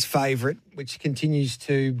this favourite, which continues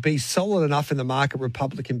to be solid enough in the market,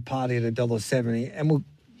 Republican Party at $1.70. And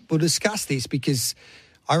we'll discuss this because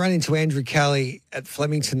I ran into Andrew Kelly at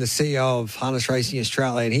Flemington, the CEO of Harness Racing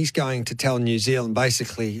Australia, and he's going to tell New Zealand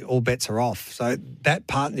basically all bets are off. So that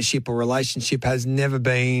partnership or relationship has never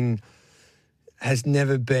been as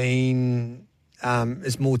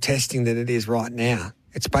more testing than it is right now.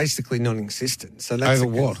 It's basically non-existent. So that's over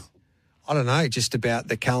what? I don't know, just about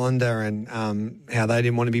the calendar and how they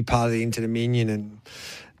didn't want to be part of the Inter-Dominion,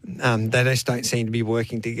 and they just don't seem to be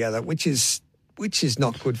working together, which is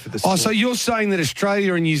not good for the sport. Oh, so you're saying that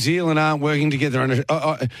Australia and New Zealand aren't working together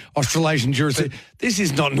on Australasian jurisdiction? This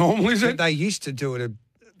is not normal, is it? They used to do it.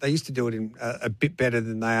 They used to do it a bit better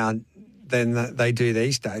than they do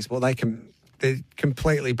these days. Well, they're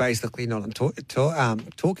completely, basically not on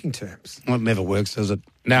talking terms. Well, it never works, does it?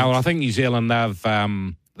 No, I think New Zealand, they've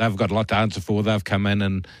got a lot to answer for. They've come in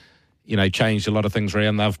and, changed a lot of things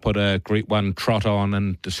around. They've put a Group 1 trot on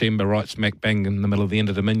in December, right smack bang in the middle of the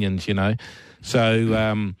Inter-Dominions,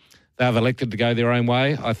 So they've elected to go their own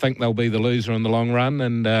way. I think they'll be the loser in the long run,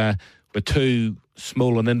 and we're too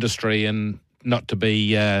small an industry and not to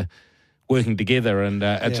be working together, and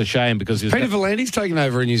it's a shame because... Peter V'landys's taken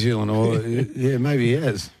over in New Zealand, or yeah, maybe he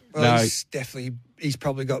has. Well, no. He's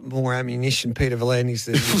probably got more ammunition, Peter V'landys,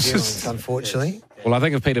 than New Zealand, unfortunately. Well, I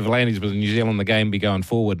think if Peter V'landys was in New Zealand, the game would be going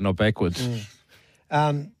forward, not backwards.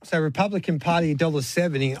 So Republican Party,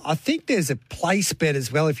 $1.70. I think there's a place bet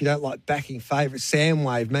as well if you don't like backing favourite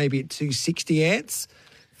Samwave, maybe at $2.60 Ants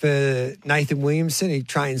for Nathan Williamson, who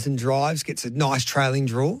trains and drives, gets a nice trailing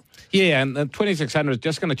draw. Yeah, and the 2,600 is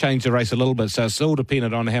just going to change the race a little bit, so it's all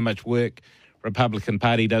dependent on how much work Republican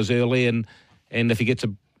Party does early and if he gets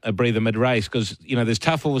a breather mid-race, because, there's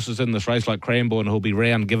tough horses in this race like Cranbourne who'll be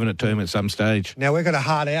round giving it to him at some stage. Now, we've got a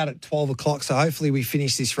hard out at 12 o'clock, so hopefully we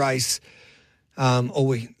finish this race or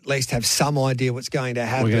we at least have some idea what's going to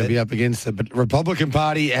happen. We're going to be up against it, but Republican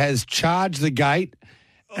Party has charged the gate.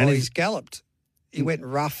 And he's galloped. He went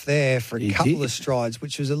rough there for a couple of strides,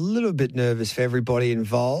 which was a little bit nervous for everybody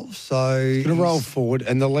involved. So he's going to roll forward,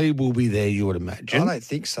 and the lead will be there, you would imagine. I don't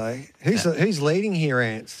think so. Who's leading here,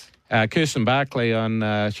 Ants? Kirsten Barclay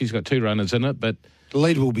she's got 2 runners in it, but the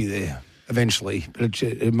lead will be there. eventually, but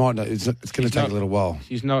it might not. It's going to take a little while.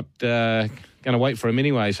 He's not going to wait for him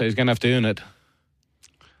anyway, so he's going to have to earn it.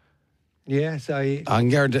 Yeah, so I can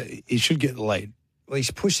guarantee he should get the lead. well, he's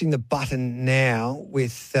pushing the button now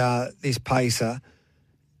with this pacer.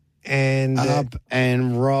 And Up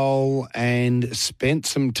and roll and spent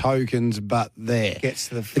some tokens, but there. gets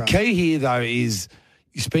to the The front. key here, though, is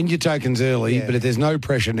you spend your tokens early, Yeah. but if there's no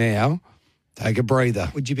pressure now, take a breather.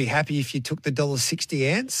 Would you be happy if you took the $1.60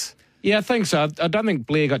 Ants? Yeah, I think so. I don't think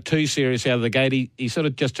Blair got too serious out of the gate. He sort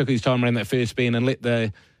of just took his time around that first bend and let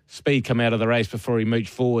the speed come out of the race before he moved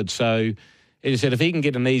forward. So, as I said, if he can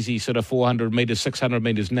get an easy sort of 400 metres, 600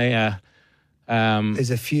 metres now,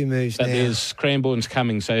 There's a few moves but now. there's Cranbourne's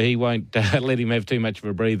coming, so he won't let him have too much of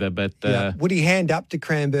a breather. But Yeah. Would he hand up to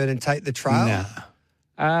Cranbourne and take the trail?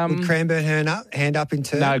 Nah. Would Cranbourne hand up in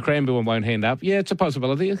turn? no, Cranbourne won't hand up. Yeah, it's a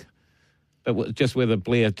possibility. But just whether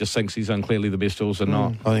Blair just thinks he's unclearly the best horse or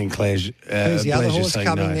not. I think Claire's. Who's the other Blair's just horse saying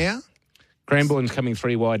coming no. now? Cranbourne's coming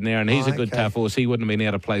 3 wide now, and he's a good okay. tough horse. He wouldn't have been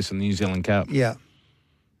out of place in the New Zealand Cup. Yeah.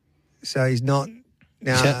 So he's not.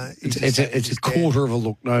 No, It's a quarter of a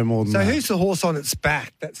look, no more than So that. who's the horse on its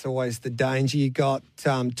back? That's always the danger. You got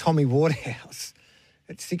Tommy Waterhouse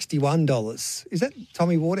at $61. Is that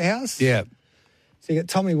Tommy Waterhouse? Yeah. So you got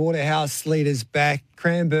Tommy Waterhouse leaders back.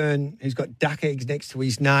 Cranbourne, who's got duck eggs next to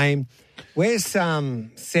his name. Where's Sam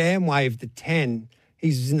Wave the 10?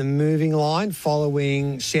 He's in the moving line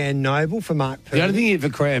following Shan Noble for Mark Purdy. The only thing here for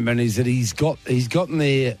Cranbourne is that he's gotten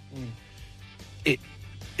there.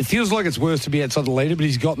 It feels like it's worse to be outside the leader, but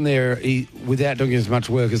he's gotten there without doing as much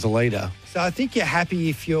work as the leader. So I think you're happy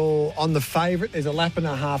if you're on the favourite. There's a lap and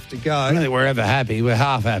a half to go. I don't think we're ever happy. We're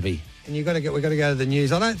half happy. And we've got to go to the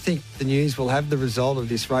news. I don't think the news will have the result of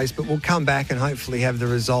this race, but we'll come back and hopefully have the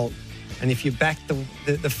result. And if you back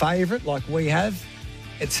the favourite like we have,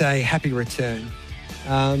 it's a happy return.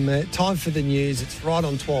 Time for the news. It's right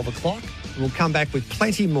on 12 o'clock. And we'll come back with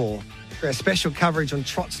plenty more for our special coverage on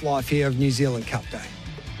Trot's Life here of New Zealand Cup Day.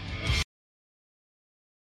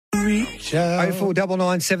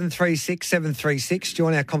 0499 736 736.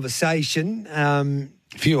 Join our conversation.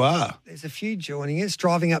 If you are. There's a few joining us.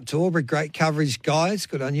 Driving up to Albury, great coverage, guys.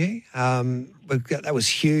 Good on you. That was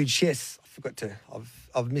huge. Yes, I forgot to.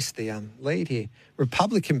 I've missed the lead here.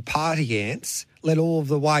 Republican Party ants led all of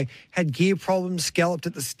the way. Had gear problems, scalloped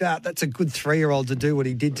at the start. That's a good 3-year-old to do what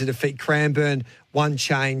he did to defeat Cranbourne. One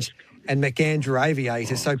change. And McAndrew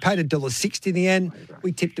Aviator. So paid $1.60 in the end.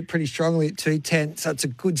 We tipped it pretty strongly at $2.10. So it's a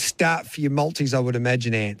good start for your multis, I would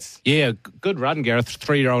imagine, Ants. Yeah, good run, Gareth.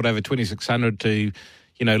 3-year-old over 2,600 to,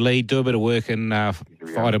 lead, do a bit of work and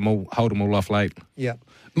fight them all, hold them all off late. Yeah.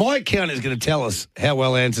 My account is going to tell us how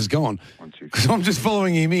well Ants has gone because I'm just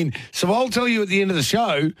following him in. So I'll tell you at the end of the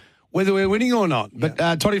show whether we're winning or not. But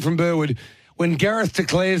Toddy from Burwood, when Gareth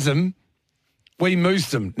declares them, we moose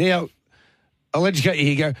them. Now, I'll educate you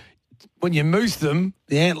here, Gareth. When you moose them,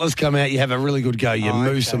 the antlers come out, you have a really good go. You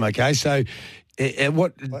moose them, okay? So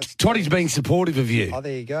Toddy's being supportive of you. Oh,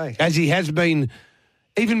 there you go. As he has been,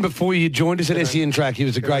 even before you joined us at SEN Track, he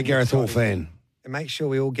was a great Gareth Hall fan. And make sure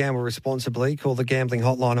we all gamble responsibly. Call the gambling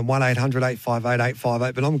hotline on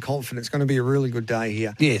 1-800-858-858. But I'm confident it's going to be a really good day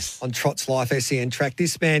here. Yes. On Trot's Life SEN Track.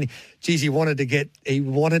 This man, geez, he wanted to get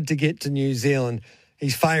to New Zealand.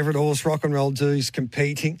 His favourite horse, Rock and Roll Do's,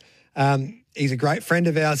 competing. He's a great friend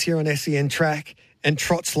of ours here on SEN Track and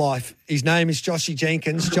Trot's Life. His name is Joshy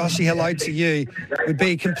Jenkins. Joshy, hello to you. It would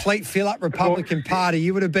be a complete fill-up Republican Party.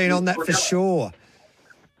 You would have been on that for sure.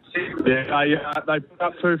 Yeah, they put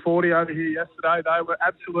up 240 over here yesterday. They were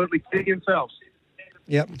absolutely kidding themselves.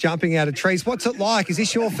 Yep, jumping out of trees. What's it like? Is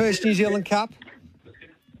this your first New Zealand Cup?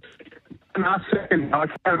 Second, I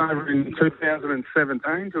came over in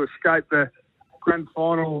 2017 to escape the grand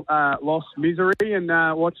final loss misery and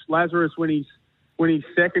watched Lazarus win his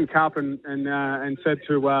second cup and said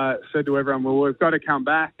to everyone, well, we've got to come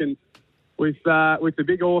back. And with the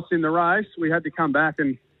big horse in the race, we had to come back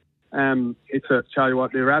and tell you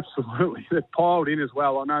what, they've piled in as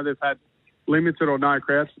well. I know they've had limited or no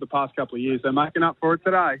crowds for the past couple of years. They're making up for it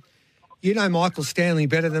today. You know Michael Stanley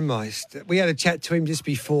better than most. We had a chat to him just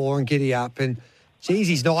before on Giddy Up, and geez,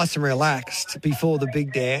 he's nice and relaxed before the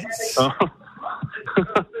big dance.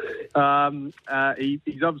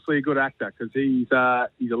 He's obviously a good actor because he's a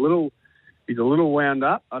little wound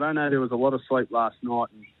up. I don't know. There was a lot of sleep last night,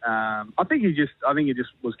 and I think he just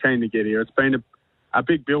was keen to get here. It's been a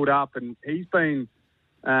big build up, and he's been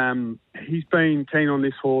keen on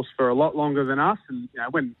this horse for a lot longer than us. And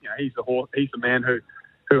he's the man who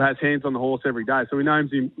has hands on the horse every day, so he knows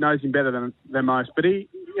him better than most. But he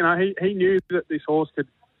knew that this horse could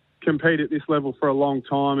compete at this level for a long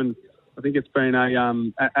time, and I think it's been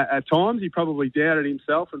at times he probably doubted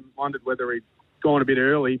himself and wondered whether he'd gone a bit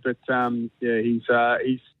early. But he's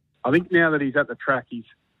I think now that he's at the track, he's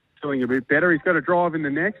feeling a bit better. He's got to drive in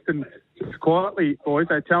the next, and just quietly, boys,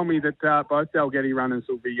 they tell me that both Dalgety runners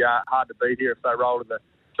will be hard to beat here if they roll to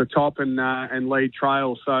the top and lead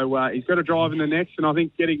trail. So he's got to drive in the next, and I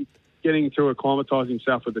think getting to acclimatise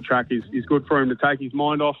himself with the track is good for him to take his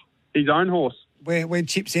mind off his own horse. We're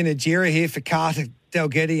Chips in a Jira here for Carter,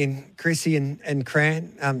 Dalgety and Chrissy and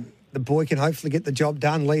Cran. The boy can hopefully get the job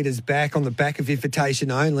done, leaders back on the back of Invitation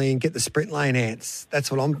Only, and get the sprint lane ants. That's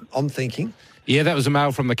what I'm thinking. Yeah, that was a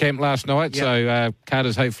mail from the camp last night. Yep. So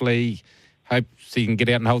Carter's hopes he can get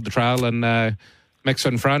out and hold the trail, and Mick's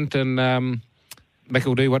in front, and Mick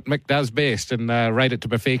will do what Mick does best and rate it to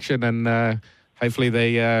perfection, and hopefully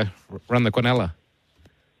they run the Quinella.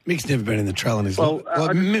 Mick's never been in the trail in his life. Well,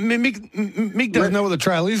 Mick doesn't know what the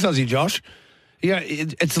trail is, does he, Josh? Yeah,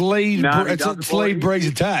 it's lead. No, it's lead breeze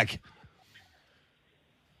attack.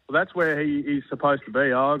 Well, that's where he's supposed to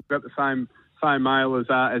be. I've got the same mail as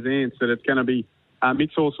Ants, that it's going to be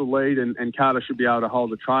Mick's horse will lead, and Carter should be able to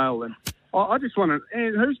hold the trail. And I just want to,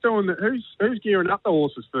 and who's gearing up the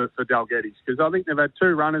horses for Dalgety's? Because I think they've had 2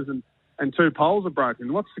 runners and 2 poles are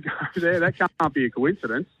broken. What's the go there? That can't be a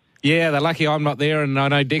coincidence. Yeah, they're lucky I'm not there, and I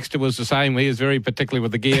know Dexter was the same. He was very particular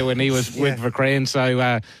with the gear when he was with Vacran,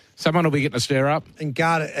 so someone will be getting a stir up. And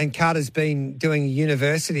Carter's been doing a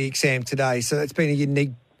university exam today, so it's been a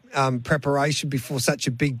unique preparation before such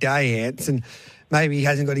a big day, Ants, and maybe he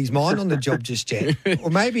hasn't got his mind on the job just yet.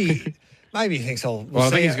 Or maybe he thinks, I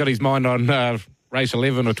think he's got his mind on race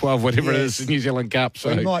 11 or 12, whatever it is, the New Zealand Cup.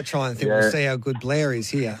 So we might try and think we'll see how good Blair is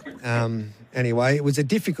here. Anyway, it was a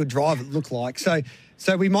difficult drive, it looked like.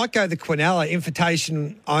 So we might go the Quinella,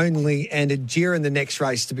 Invitation Only, and a Jira in the next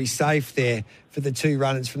race to be safe there for the 2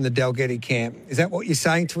 runners from the Dalgety camp. Is that what you're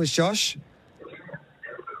saying to us, Josh?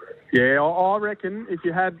 Yeah, I reckon if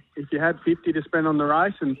you had 50 to spend on the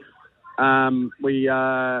race, and we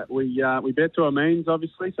bet to our means,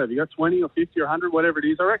 obviously. So if you got 20 or 50 or 100, whatever it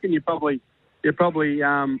is, I reckon you probably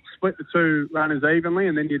split the 2 runners evenly,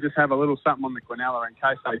 and then you just have a little something on the Quinella in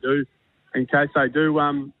case they do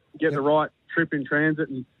get the right trip in transit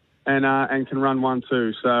and can run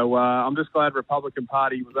 1-2. So I'm just glad Republican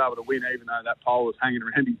Party was able to win, even though that pole was hanging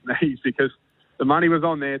around his knees, because the money was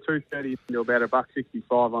on there, $2.30 to about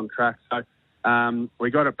 $1.65 on track. So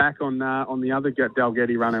we got it back on the other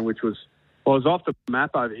Dalgety runner, which was off the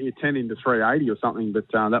map over here, 10 into 380 or something, but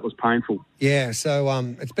that was painful. Yeah,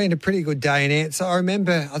 so it's been a pretty good day in Ants. So I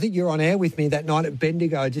remember, I think you were on air with me that night at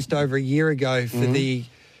Bendigo just over a year ago for the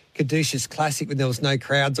Caduceus Classic when there was no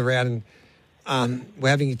crowds around, and we're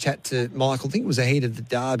having a chat to Michael. I think it was ahead of the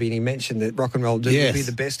Derby, and he mentioned that Rock and Roll Duke would be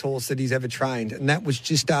the best horse that he's ever trained, and that was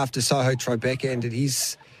just after Soho Tribeca ended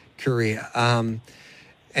his career.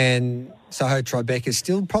 And Soho Tribeca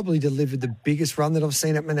still probably delivered the biggest run that I've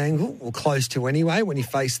seen at Menangle, or close to anyway, when he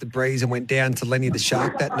faced the breeze and went down to Lenny the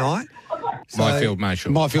Shark that night. So, Myfield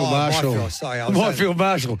Marshall. Myfield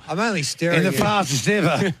Marshall. I'm only staring in the at fastest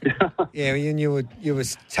ever. Yeah, and you were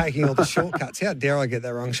taking all the shortcuts. How dare I get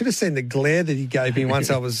that wrong? Should have seen the glare that he gave me once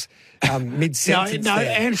I was mid-sentence. No,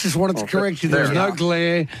 Ants just wanted to correct you. There was no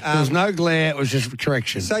glare. There was no glare. It was just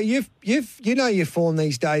correction. So you know your form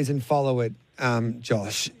these days and follow it,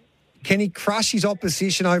 Josh. Can he crush his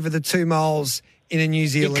opposition over the 2 miles in a New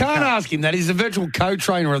Zealand You can't Cup? ask him that. He's the virtual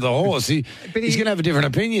co-trainer of the horse. He's going to have a different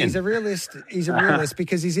opinion. He's a realist.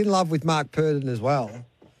 Because he's in love with Mark Purdon as well.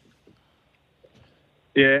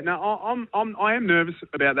 Yeah, no, I am nervous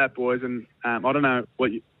about that, boys, and I don't know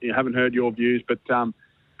what you haven't heard your views, but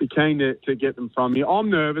be keen to get them from you. I'm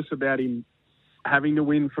nervous about him having to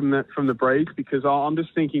win from the breeze, because I'm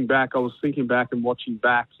just thinking back. I was thinking back and watching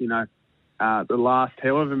back, the last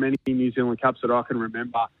however many New Zealand Cups that I can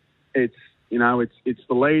remember. It's the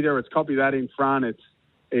leader. It's copy that in front.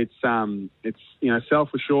 It's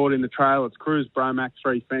self-assured in the trail. It's Cruise, Bromac,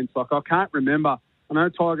 3 fence. Like, I can't remember. I know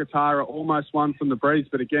Tiger Tara almost won from the breeze,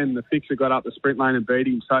 but again, the fixer got up the sprint lane and beat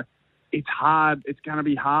him. So it's hard. It's going to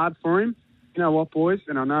be hard for him. You know what, boys?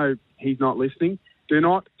 And I know he's not listening. Do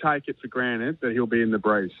not take it for granted that he'll be in the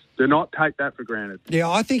breeze. Do not take that for granted. Yeah,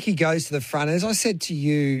 I think he goes to the front. As I said to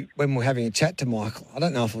you when we were having a chat to Michael, I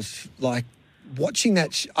don't know if it was like watching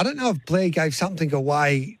that. I don't know if Blair gave something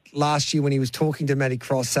away last year when he was talking to Matty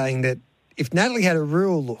Cross, saying that if Natalie had a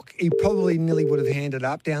real look, he probably nearly would have handed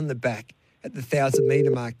up down the back at the 1,000-metre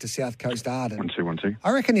mark to South Coast Arden. 1-2.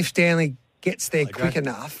 I reckon if Stanley gets there quick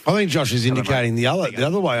enough. I think Josh is indicating the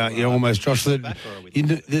other way, aren't you? Almost, Josh, that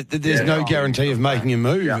there's no guarantee of making a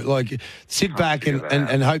move. Yeah. Like, sit back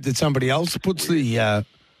and hope that somebody else puts the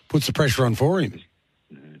pressure on for him.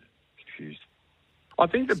 I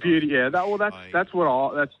think the beauty, that's what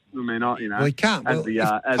Well, he can't. as Well, the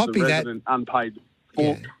if- copy that. resident unpaid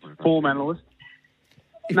form analyst.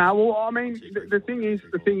 No, well, I mean, the thing is,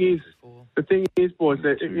 boys,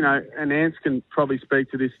 that and Ants can probably speak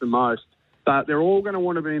to this the most. But they're all going to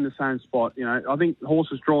want to be in the same spot. I think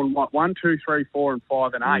horses drawn 1, 2, 3, 4, and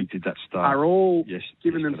 5 and 8 did that start. are all Yes,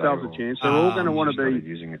 giving themselves a chance. They're all going to want to started be,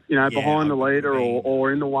 using it. behind the leader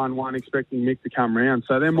or in the 1-1, expecting Mick to come round.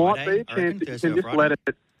 So there might be a chance that you can just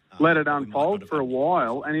let it unfold for a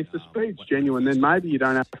while. And if the speed's genuine, then maybe you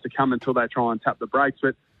don't have to come until they try and tap the brakes.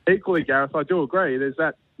 But equally, Gareth, I do agree. There's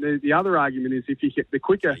that. The other argument is if you get the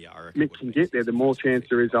quicker Mick can get there, the more chance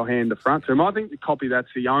there is they'll hand the front to him. I think the Copy, that's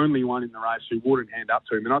the only one in the race who wouldn't hand up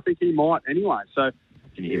to him, and I think he might anyway. So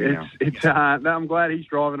Can you hear me now? I'm glad he's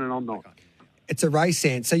driving and I'm not. It's a race,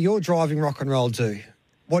 Ant. So you're driving Rock and Roll 2.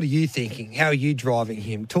 What are you thinking? How are you driving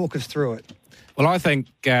him? Talk us through it. Well, I think,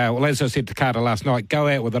 as I said to Carter last night, go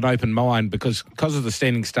out with an open mind because of the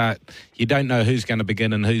standing start, you don't know who's going to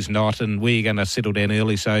begin and who's not and where you're going to settle down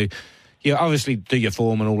early. So, obviously do your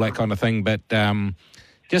form and all that kind of thing, but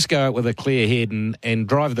just go out with a clear head and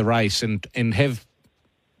drive the race and have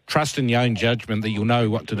trust in your own judgment that you'll know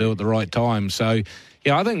what to do at the right time. So,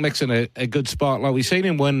 I think Mick's in a good spot. Like we've seen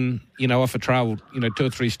him win, off a trail, 2 or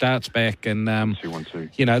 3 starts back, and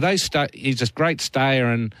 2-1-2. He's a great stayer,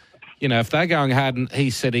 and if they're going hard and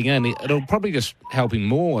he's sitting in, it'll probably just help him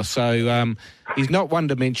more. So he's not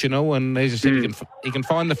one-dimensional, and as I said, he can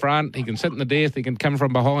find the front, he can sit in the death, he can come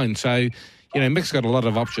from behind. So, Mick's got a lot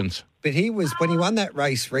of options. But when he won that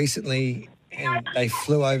race recently, and they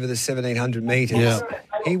flew over the 1,700 metres.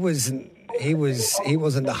 He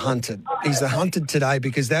wasn't the hunted. He's the hunted today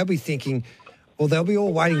because they'll be thinking, well, they'll be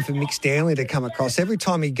all waiting for Mick Stanley to come across. Every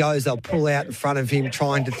time he goes, they'll pull out in front of him,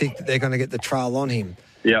 trying to think that they're going to get the trail on him.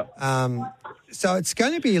 Yeah. So it's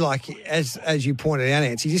going to be like, as you pointed out,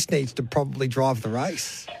 Ants, he just needs to probably drive the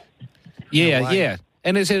race. Yeah.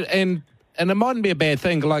 And it mightn't be a bad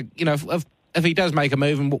thing. Like, if he does make a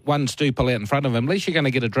move and ones do pull out in front of him, at least you're going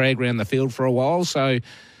to get a drag around the field for a while. So,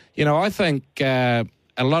 I think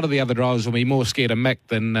a lot of the other drivers will be more scared of Mick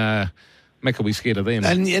than Mick will be scared of them.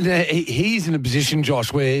 And he's in a position,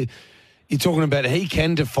 Josh, where you're talking about he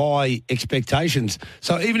can defy expectations.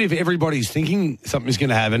 So even if everybody's thinking something's going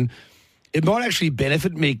to happen, it might actually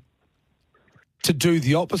benefit Mick to do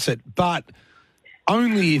the opposite, but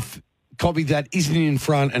only if Copy that isn't in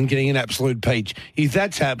front and getting an absolute peach. If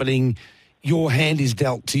that's happening, your hand is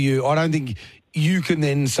dealt to you. I don't think you can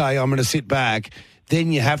then say, I'm going to sit back.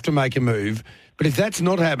 Then you have to make a move. But if that's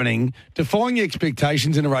not happening, defying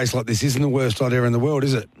expectations in a race like this isn't the worst idea in the world,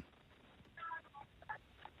 is it?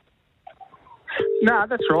 No,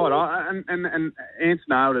 that's right. And Ant's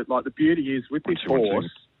nailed it. Like, the beauty is with this horse,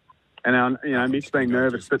 and Mick's been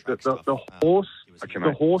nervous, but the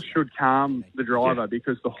horse should calm the driver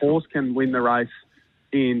because the horse can win the race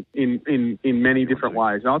in many different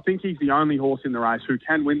ways. And I think he's the only horse in the race who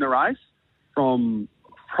can win the race from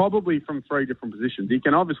 3 different positions. He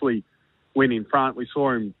can obviously win in front. We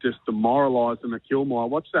saw him just demoralise them at Kilmore. I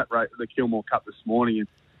watched that race, the Kilmore Cup this morning,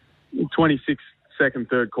 in 26-second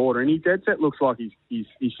third quarter, and he dead set looks like he's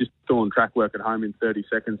just doing track work at home in 30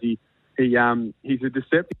 seconds. He's a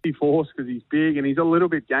deceptive horse because he's big and he's a little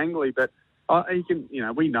bit gangly, but he can.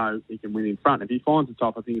 We know he can win in front. If he finds the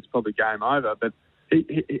top, I think it's probably game over. But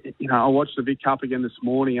I watched the Vic Cup again this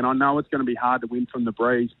morning, and I know it's going to be hard to win from the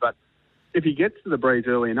breeze, but if he gets to the breeze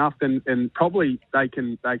early enough, then probably they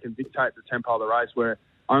can dictate the tempo of the race where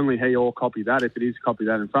only he or Copy that, if it is Copy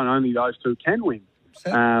that in front, only those two can win.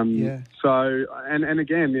 So, and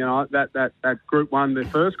again, that Group 1, the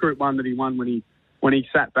first Group 1 that he won when he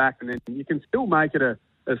sat back, and then you can still make it a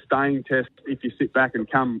staying test if you sit back and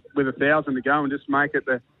come with 1,000 to go and just make it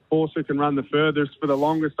the horse who can run the furthest for the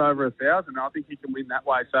longest over 1,000. I think he can win that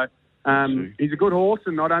way. So he's a good horse,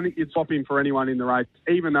 and I don't think you'd swap him for anyone in the race,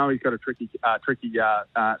 even though he's got a tricky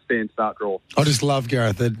stand-start draw. I just love,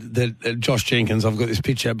 Gareth, that Josh Jenkins, I've got this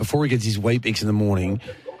picture, before he gets his Weet-Bix in the morning,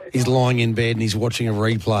 he's lying in bed and he's watching a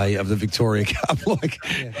replay of the Victoria Cup.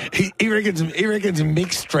 He reckons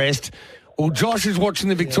Mick's stressed. Well, Josh is watching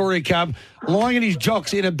the Victoria Cup, lying in his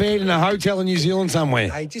jocks in a bed in a hotel in New Zealand somewhere.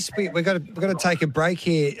 Hey, we've got to take a break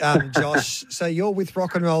here, Josh. So you're with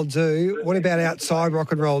Rock and Roll Do. What about outside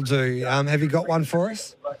Rock and Roll Do? Have you got one for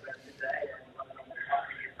us?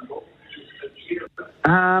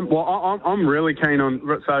 Well, I'm really keen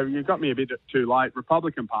on. So you got me a bit too late.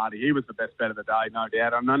 Republican Party. He was the best bet of the day, no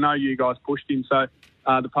doubt. And I know you guys pushed him, so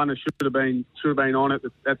the punter should have been on it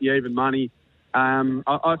at the even money.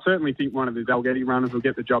 I certainly think one of the Dalgety runners will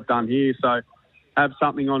get the job done here. So have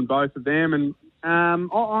something on both of them, and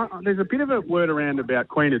There's a bit of a word around about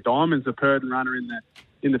Queen of Diamonds, the Purdon runner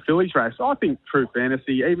in the fillies race. I think True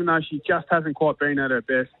Fantasy, even though she just hasn't quite been at her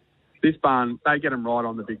best, this barn, they get them right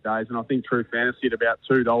on the big days. And I think True Fantasy at about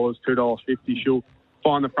 $2, $2.50, she'll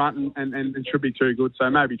find the front and should be too good. So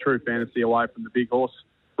maybe True Fantasy away from the big horse.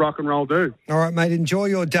 Rock and roll do. All right, mate. Enjoy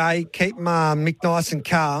your day. Keep Mick nice and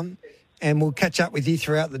calm. And we'll catch up with you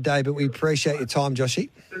throughout the day. But we appreciate your time, Joshy.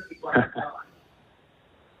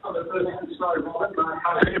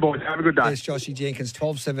 Hey, boys. Have a good day. Yes, Joshy Jenkins,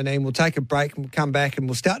 12:17. We'll take a break and we'll come back and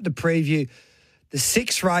we'll start to preview the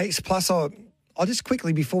 6th race. Plus, I'll just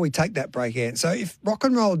quickly, before we take that break, Ant. So if Rock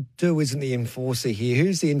and Roll Do isn't the enforcer here,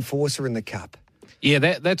 who's the enforcer in the Cup? Yeah,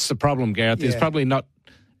 that's the problem, Gareth. There's probably not...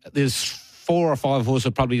 There's 4 or 5 horses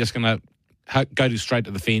are probably just going to go straight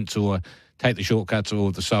to the fence or take the shortcuts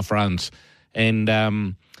or the soft runs. And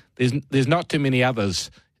there's not too many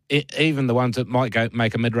others. Even the ones that might go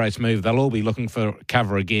make a mid-race move, they'll all be looking for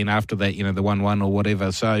cover again after that, the 1-1 or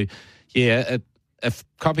whatever. So, yeah, if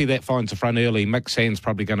Copy That finds the front early, Mick Sand's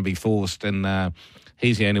probably going to be forced, and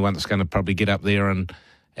he's the only one that's going to probably get up there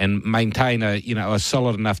and maintain a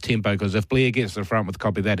solid enough tempo, because if Blair gets to the front with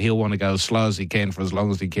Copy That, he'll want to go as slow as he can for as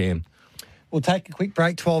long as he can. We'll take a quick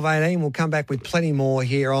break, 12:18. We'll come back with plenty more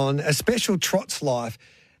here on a special Trots Life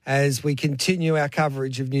as we continue our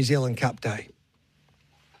coverage of New Zealand Cup Day.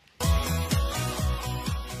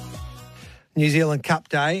 New Zealand Cup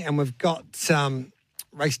Day, and we've got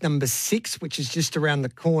race number 6, which is just around the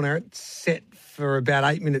corner. It's set for about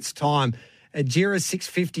 8 minutes' time. Adjira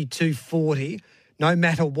 650, 240. No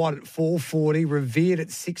Matter What at 440. Revered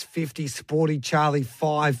at 650. Sporty Charlie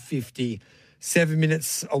 550. 7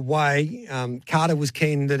 minutes away. Carter was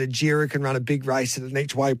keen that Adjira can run a big race at an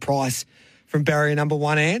each-way price from barrier number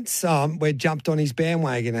 1, Ants. We're jumped on his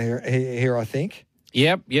bandwagon here, I think.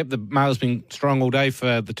 Yep. The mail's been strong all day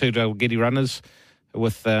for the 2 Dalgety runners,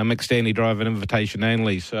 with Mick Stanley driving invitation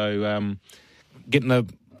only. So getting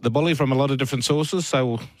the bully from a lot of different sources, so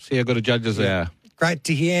we'll see how good a judges they are. Great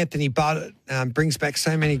to hear. Anthony Butt brings back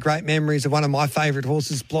so many great memories of one of my favourite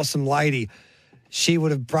horses, Blossom Lady. She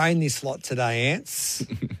would have brained this lot today, Ants.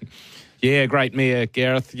 Yeah, great mare,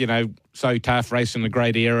 Gareth. So tough, racing a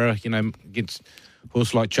great era, against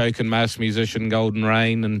horses like Choke and Mass Musician, Golden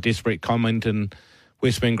Rain and Desperate Comment and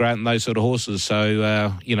Westman Grant and those sort of horses.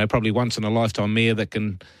 So, probably once in a lifetime mare that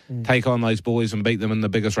can take on those boys and beat them in the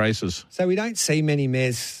biggest races. So we don't see many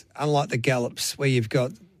mares, unlike the Gallops, where you've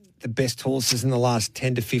got the best horses in the last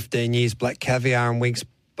 10 to 15 years, Black Caviar and Winks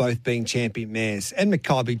both being champion mares. And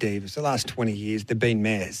Makybe Divas, the last 20 years, they've been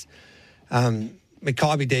mares.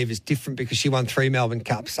 Makybe Diva is different because she won 3 Melbourne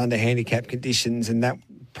Cups under handicap conditions, and that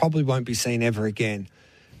probably won't be seen ever again.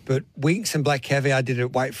 But Winks and Black Caviar did it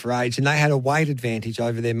at weight for age, and they had a weight advantage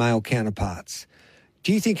over their male counterparts.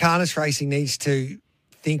 Do you think harness racing needs to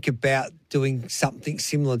think about doing something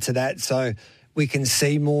similar to that so we can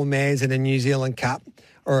see more mares in a New Zealand Cup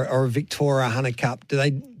or a Victoria Hunter Cup? Do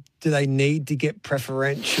they need to get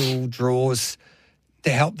preferential draws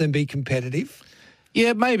to help them be competitive?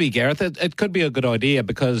 Yeah, maybe, Gareth. It could be a good idea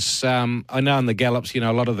because I know in the Gallops, a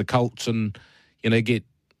lot of the colts and, they get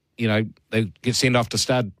sent off to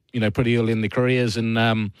stud, pretty early in their careers,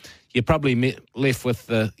 and you're probably left with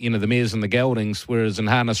the mares and the geldings, whereas in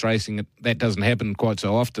harness racing, that doesn't happen quite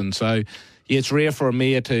so often. So, yeah, it's rare for a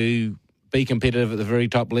mare to be competitive at the very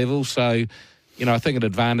top level. So, I think an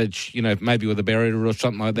advantage, maybe with a barrier or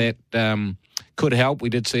something like that could help. We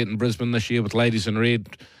did see it in Brisbane this year with Ladies in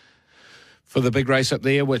Red for the big race up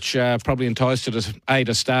there, which probably enticed her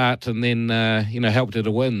to start and then, helped her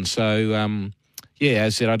to win. So, as I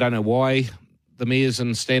said, I don't know why the mares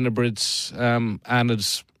and standardbreds aren't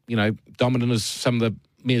as, dominant as some of the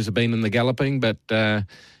mares have been in the galloping, but,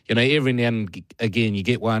 every now and again you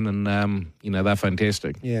get one and, they're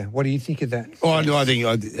fantastic. Yeah. What do you think of that? Oh, no, I think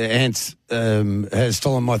Ants has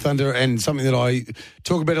stolen my thunder, and something that I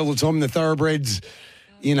talk about all the time, the thoroughbreds.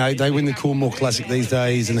 They win the Coolmore Classic these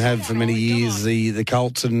days and have for many years, the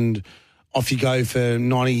Colts, and off you go for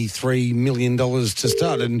 $93 million to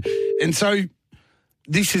start. And so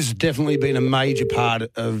this has definitely been a major part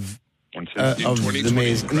of the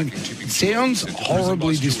mares. It sounds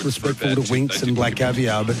horribly disrespectful to Winks and Black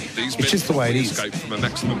Caviar, but it's just the way it is.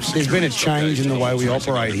 There's been a change in the way we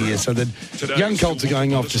operate here, so that young colts are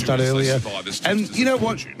going off to start earlier. And you know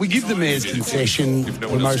what? We give the mares concession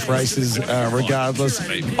for most races regardless.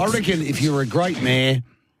 I reckon if you're a great mare,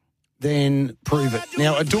 then prove it.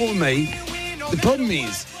 Now, Adore Me, the problem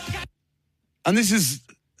is, and this is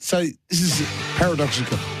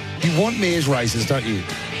paradoxical, you want mares races, don't you?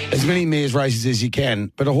 As many mares races as you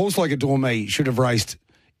can, but a horse like Adore Me should have raced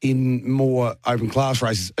in more open class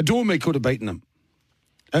races. Adore Me could have beaten them.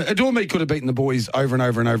 Adore could have beaten the boys over and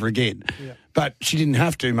over and over again, but she didn't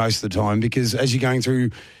have to most of the time because as you're going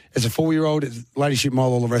through as a 4-year-old, Ladyship Mile,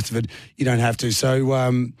 all the rest of it, you don't have to.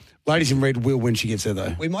 So Ladies in Red will when she gets there,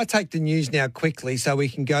 though. We might take the news now quickly so we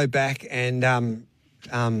can go back and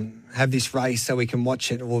have this race so we can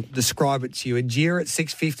watch it or describe it to you. Ajira at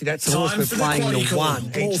 6.50, that's the horse we're playing in the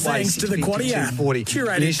one. All thanks to the Quaddy app.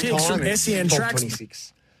 Curated picks from SEN Tracks.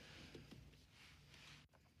 26.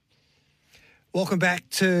 Welcome back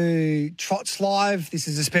to Trots Live. This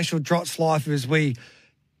is a special Trots Live as we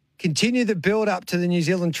continue the build-up to the New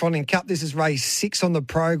Zealand Trotting Cup. This is race 6 on the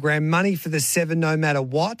program. Money for the 7 no matter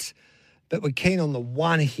what. But we're keen on the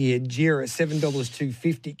 1 here. Jira,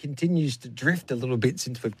 $7.250. Continues to drift a little bit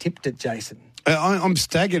since we've tipped it, Jason. I'm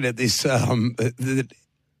staggered at this.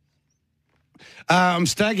 I'm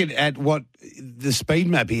staggered at what the speed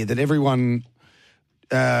map here that everyone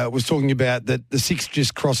was talking about, that the 6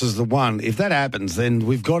 just crosses the 1. If that happens, then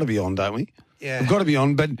we've got to be on, don't we? Yeah. We've got to be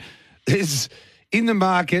on. But there's... In the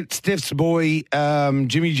market, Steph's Boy,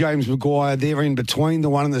 Jimmy James Maguire, they're in between the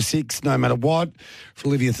 1 and the 6, no matter what, for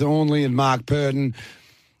Olivia Thornley and Mark Purden.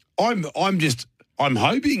 I'm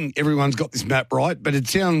hoping everyone's got this map right, but it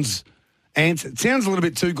sounds a little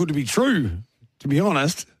bit too good to be true, to be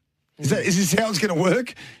honest. Is this how it's going to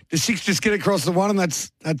work? Does 6 just get across the 1 and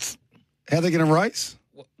that's how they're going to race?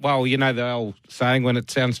 Well, you know the old saying, when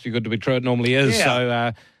it sounds too good to be true, it normally is.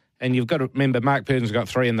 Yeah. So, and you've got to remember, Mark Purden's got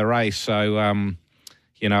 3 in the race, so...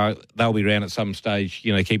 you know, they'll be round at some stage,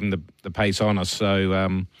 you know, keeping the pace on us.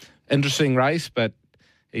 So, interesting race, but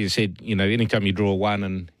as you said, you know, anytime you draw 1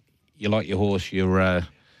 and you like your horse,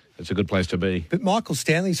 it's a good place to be. But Michael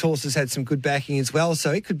Stanley's horse has had some good backing as well,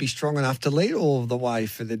 so it could be strong enough to lead all the way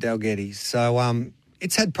for the Dalgettis. So,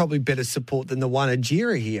 it's had probably better support than the 1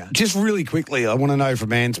 Ajira here. Just really quickly, I want to know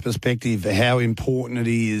from Anne's perspective how important it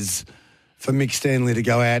is for Mick Stanley to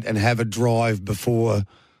go out and have a drive before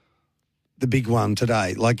the big one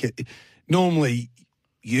today. Like, normally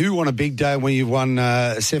you on a big day when you've won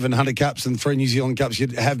 700 Cups and 3 New Zealand Cups,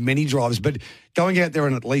 you'd have many drives, but going out there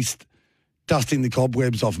and at least dusting the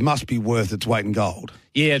cobwebs off must be worth its weight in gold.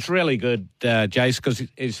 Yeah, it's really good, Jace, because as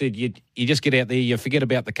I said, you just get out there, you forget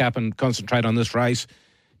about the Cup and concentrate on this race.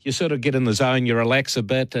 You sort of get in the zone, you relax a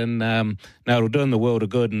bit, and it'll do him the world of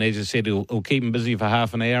good. And as I said, it'll keep him busy for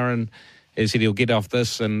half an hour, and as I said, he'll get off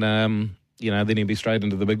this, and then he'll be straight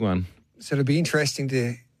into the big one. So it'll be interesting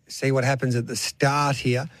to see what happens at the start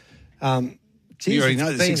here. You already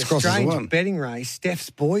know the 6 crosses the 1. Betting race.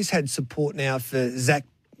 Steph's Boys had support now for Zach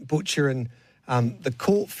Butcher and the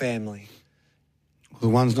Court family. The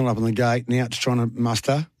 1's not up on the gate. Now it's trying to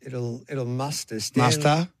muster. It'll muster.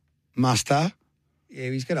 Muster. Yeah,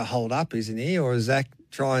 he's going to hold up, isn't he? Or is Zach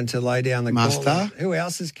trying to lay down the gauntlet? Who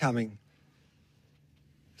else is coming?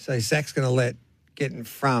 So Zach's going to get in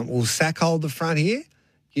front. Will Zach hold the front here?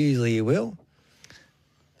 Usually he will.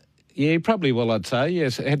 Yeah, he probably will, I'd say.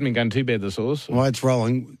 Yes, it hadn't been going too bad, this horse. Well, it's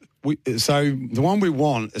rolling. So the one we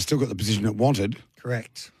want has still got the position it wanted.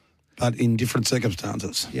 Correct. But in different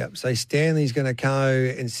circumstances. Yep. So Stanley's going to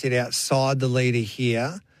go and sit outside the leader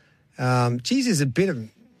here. There's a bit of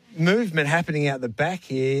movement happening out the back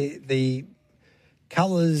here. The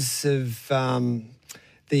colours of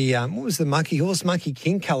what was the monkey horse? Monkey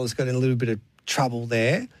King colours got in a little bit of trouble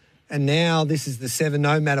there. And now this is the 7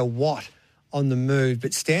 no matter what on the move.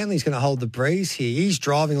 But Stanley's going to hold the breeze here. He's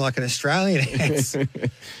driving like an Australian has.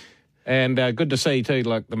 And good to see, too,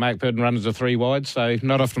 like the Mark Purden runners are 3 wide, so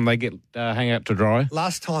not often they get hang out to dry.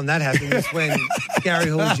 Last time that happened was when Gary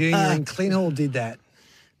Hall Jr. and Clint Hall did that.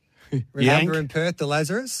 Remember in Perth, the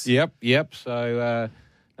Lazarus? Yep. So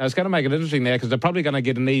it's going to make it interesting now because they're probably going to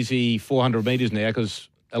get an easy 400 metres now because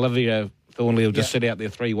Olivia Thornley will just sit out there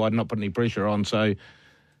 3 wide, not put any pressure on. So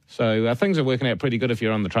things are working out pretty good if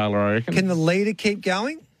you're on the trailer, I reckon. Can the leader keep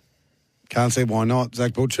going? Can't see why not.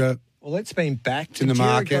 Zach Butcher. Well, it's been backed. In the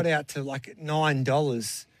market. Got out to like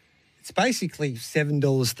 $9. It's basically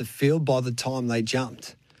 $7 the field by the time they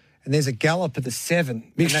jumped. And there's a gallop at the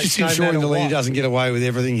 7. Mick's just ensuring the leader doesn't get away with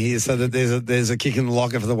everything here so that there's a kick in the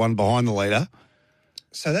locker for the one behind the leader.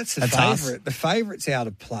 So that's the favourite. The favourite's out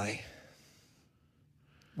of play.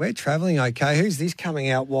 We're travelling okay. Who's this coming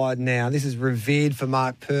out wide now? This is Revered for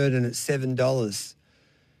Mark Purden at $7.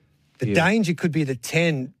 The danger could be the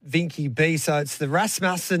 10, Vinky B. So it's the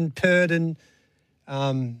Rasmussen, Purden,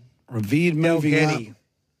 Revered moving up.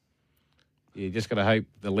 You just got to hope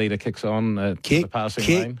the leader kicks on the passing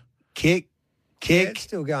lane. Kick. Yeah, it's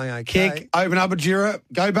still going okay. Kick. Open up a Jura.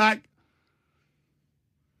 Go back.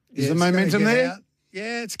 Is the momentum there? Out.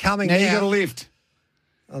 Yeah, it's coming now. Now You got to lift.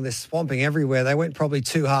 Oh, they're swamping everywhere. They went probably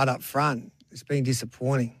too hard up front. It's been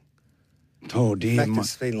disappointing. Oh, In dear. fact,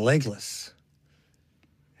 it's been legless.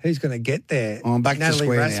 Who's going to get there? I'm back to Natalie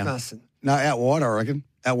square Rasmussen. now. No, out wide, I reckon.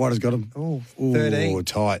 Out wide has got him. Oh, Ooh, 13.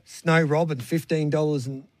 tight. Snow Robin, $15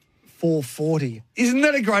 and $4.40. Isn't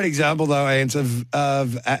that a great example, though, Ants, of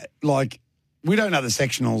like, we don't know the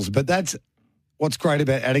sectionals, but that's what's great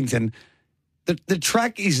about Addington. The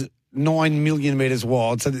track is 9 million metres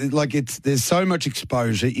wide, so like there's so much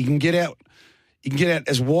exposure. You can get out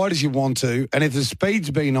as wide as you want to, and if the speed's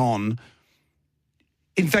been on,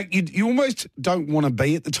 in fact, you almost don't want to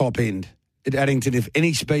be at the top end at Addington if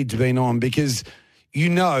any speed's been on, because you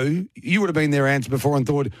would have been there, Ants, before and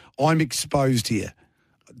thought, I'm exposed here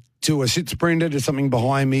to a sit sprinter, to something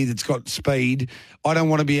behind me that's got speed. I don't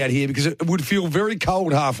want to be out here because it would feel very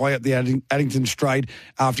cold halfway up the Addington Straight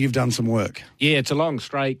after you've done some work. Yeah, it's a long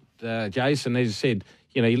straight, Jason. As I said,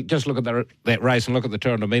 you just look at that race and look at the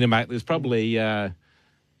 200 metre, mate. There's probably, 8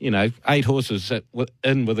 horses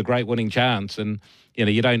in with a great winning chance. And,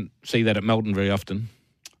 you don't see that at Melton very often.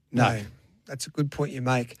 No, that's a good point you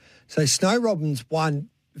make. So Snow Robin's won.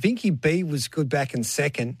 Vinky B was good back in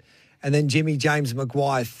second, and then Jimmy James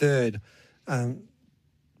Maguire third. But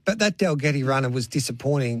that Dalgety runner was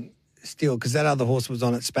disappointing still, because that other horse was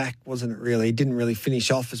on its back, wasn't it really? It didn't really finish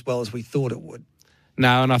off as well as we thought it would.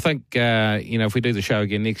 No, and I think, if we do the show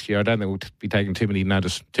again next year, I don't think we'll be taking too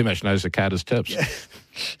much notice of Carter's tips. Yeah.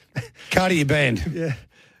 Carter, you're banned. Yeah.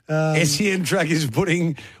 SEN Track is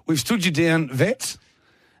we've stood you down, vets,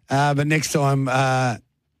 but next time,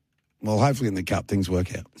 hopefully in the Cup things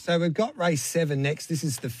work out. So we've got race 7 next. This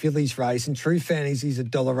is the Fillies race, and True Fantasy's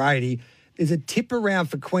 $1.80. There's a tip around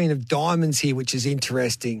for Queen of Diamonds here, which is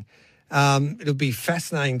interesting. It'll be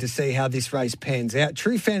fascinating to see how this race pans out.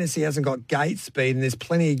 True Fantasy hasn't got gate speed, and there's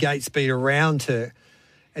plenty of gate speed around her.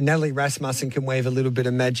 And Natalie Rasmussen can weave a little bit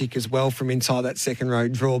of magic as well from inside that second row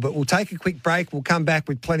draw. But we'll take a quick break. We'll come back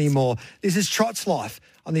with plenty more. This is Trot's Life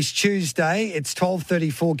on this Tuesday. It's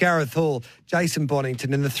 12:34. Gareth Hall, Jason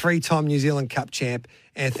Bonington, and the 3-time New Zealand Cup champ,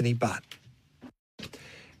 Anthony Butt.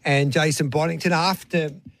 And Jason Bonington,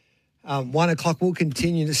 after 1 o'clock, we'll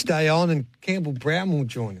continue to stay on, and Campbell Brown will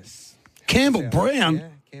join us. Campbell Brown? Yeah,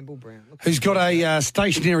 Campbell Brown. Who's got a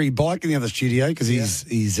stationary bike in the other studio because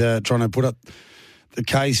he's trying to put up the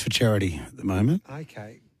case for charity at the moment.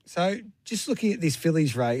 Okay. So just looking at this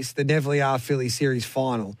Fillies race, the Neville R Philly Series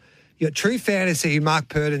final, you got True Fantasy, who Mark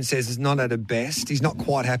Purdon says is not at her best. He's not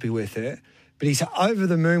quite happy with her. But he's over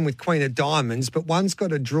the moon with Queen of Diamonds, but one's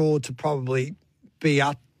got a draw to probably be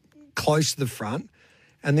up close to the front,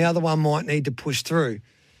 and the other one might need to push through.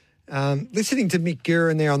 Listening to Mick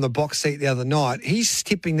Guerin there on the box seat the other night, he's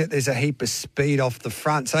tipping that there's a heap of speed off the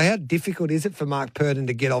front. So how difficult is it for Mark Purdon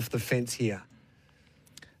to get off the fence here?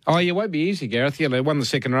 Oh, it won't be easy, Gareth. They won the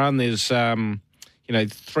second run. There's,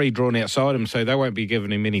 3 drawn outside him, so they won't be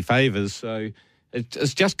giving him any favours. So it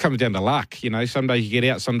just comes down to luck. Some days you get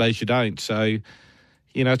out, some days you don't. So,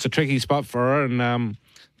 it's a tricky spot for her, and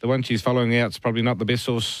the one she's following out's probably not the best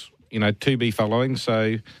horse, to be following.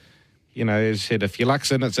 So, as I said, if your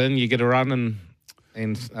luck's in, it's in. You get a run,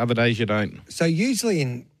 and other days you don't. So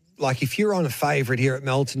usually if you're on a favourite here at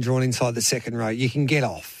Melton drawn inside the second row, you can get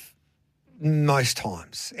off. Most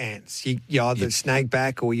times, Ants. You either snag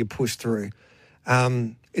back or you push through.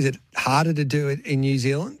 Is it harder to do it in New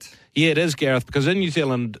Zealand? Yeah, it is, Gareth, because in New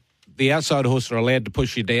Zealand, the outside horses are allowed to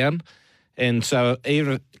push you down. And so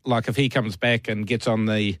even if he comes back and gets on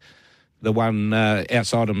the one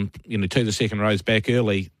outside him, to the second rows back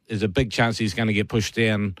early, there's a big chance he's going to get pushed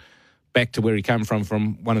down back to where he come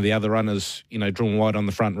from one of the other runners, drawn wide on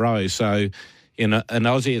the front row. So in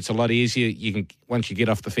Aussie, it's a lot easier. Once you get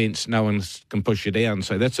off the fence, no one can push you down.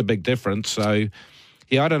 So that's a big difference. So,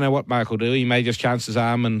 I don't know what Mark will do. He may just chance his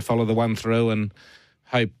arm and follow the one through and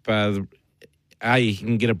hope, he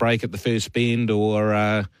can get a break at the first bend,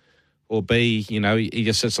 or B, he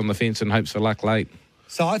just sits on the fence and hopes for luck late.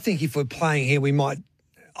 So I think if we're playing here, we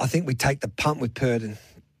take the punt with Purdon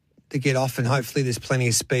to get off, and hopefully there's plenty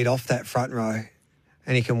of speed off that front row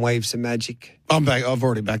and he can weave some magic. I'm back. I've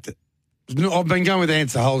already backed it. I've been going with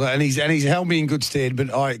Ants the whole day, and he's held me in good stead.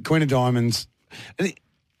 But Queen of Diamonds,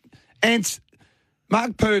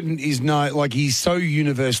 Mark Purdon is he's so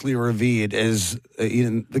universally revered as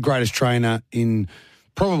the greatest trainer in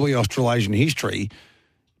probably Australasian history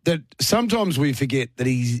that sometimes we forget that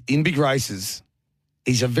he's in big races.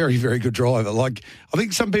 He's a very, very good driver. I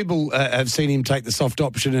think some people have seen him take the soft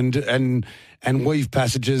option and weave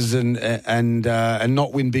passages and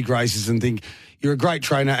not win big races and think you're a great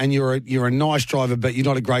trainer and you're a nice driver, but you're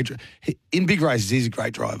not a great. In big races, he's a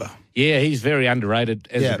great driver. Yeah, he's very underrated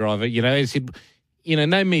as a driver.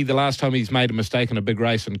 Name me the last time he's made a mistake in a big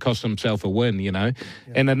race and cost himself a win.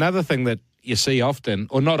 And another thing that you see often,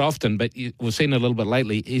 or not often, but we've seen a little bit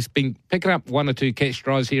lately. He's been picking up 1 or 2 catch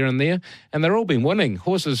tries here and there, and they're all been winning.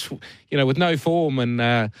 Horses, with no form,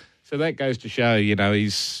 and so that goes to show,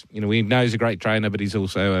 he's, he knows a great trainer, but he's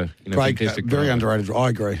also a great, fantastic very driver. underrated. I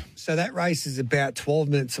agree. So that race is about 12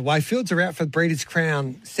 minutes away. Fields are out for the Breeders'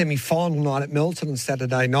 Crown semi-final night at Melton on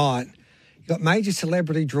Saturday night. You've got Major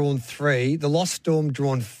Celebrity drawn 3, the Lost Storm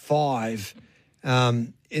drawn 5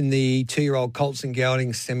 in the 2-year-old Colts and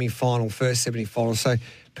Geldings semi-final, first semi-final. So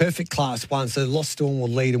perfect class 1. So the Lost Storm will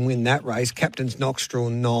lead and win that race. Captain's Knox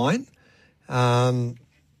drawn 9.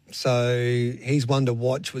 So he's one to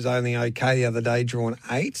watch, was only okay the other day, drawn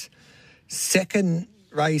 8. Second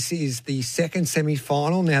race is the second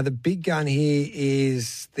semi-final. Now, the big gun here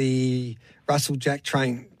is the Russell Jack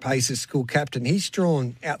Train Pacers school captain. He's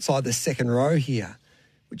drawn outside the second row here,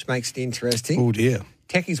 which makes it interesting. Oh, dear.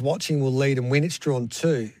 Techie's Watching will lead and win. It's drawn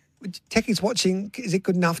 2. Techie's Watching, is it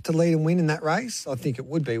good enough to lead and win in that race? I think it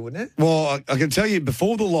would be, wouldn't it? Well, I can tell you,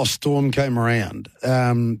 before the Lost Storm came around,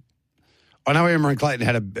 I know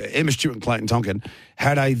Emma Stewart and Clayton Tonkin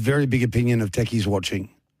had a very big opinion of Techie's Watching.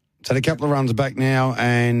 So a couple of runs back now,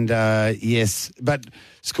 and yes, but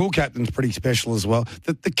school captain's pretty special as well.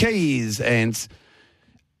 The key is, Ants,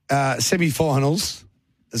 semi-finals,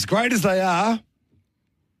 as great as they are,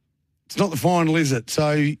 it's not the final, is it?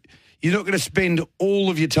 So you're not going to spend all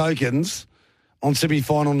of your tokens on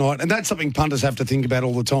semi-final night, and that's something punters have to think about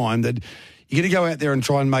all the time, that you're going to go out there and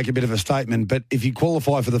try and make a bit of a statement, but if you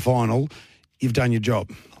qualify for the final, you've done your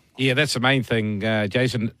job. Yeah, that's the main thing,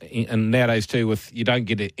 Jason, and nowadays too, you don't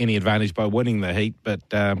get any advantage by winning the heat, but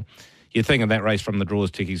you're thinking that race from the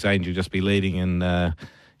draws, Techie's Angel just be leading, and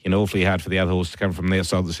awfully hard for the other horse to come from the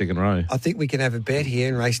outside of the second row. I think we can have a bet here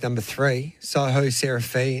in race number 3. Soho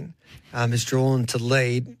Seraphine is drawn to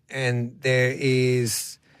lead, and there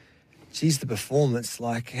is, the performance.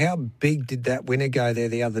 Like, how big did that winner go there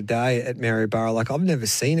the other day at Maryborough? Like, I've never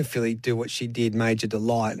seen a filly do what she did, Major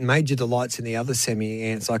Delight. And Major Delight's in the other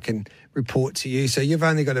semi-ants, I can report to you. So you've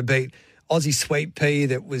only got to beat Aussie Sweet Pea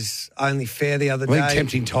that was only fair the other day. I think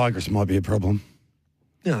Tempting Tigress might be a problem.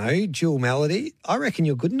 No, Dual Melody. I reckon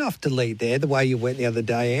you're good enough to lead there the way you went the other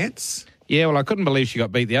day, Ants. Yeah, well, I couldn't believe she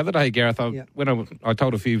got beat the other day, Gareth. When I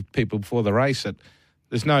told a few people before the race that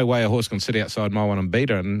there's no way a horse can sit outside my one and beat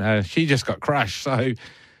her, and she just got crushed. So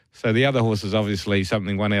the other horse is obviously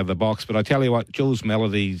something one out of the box. But I tell you what, Dual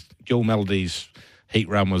Melody's heat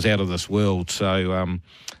run was out of this world. So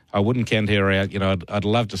I wouldn't count her out. I'd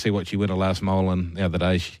love to see what she win a last mile in the other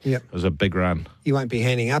day. It was a big run. You won't be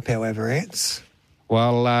handing up, however, Ants.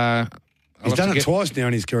 Well, he's done it twice now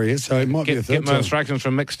in his career, so it might be a third time. Get my instructions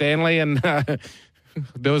from Mick Stanley and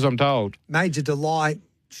do as I'm told. Major Delight,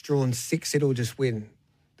 drawn 6. It'll just win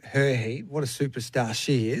her heat. What a superstar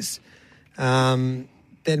she is. Then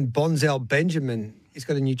Bonzel Benjamin, he's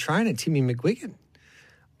got a new trainer, Timmy McGuigan.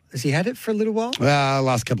 Has he had it for a little while?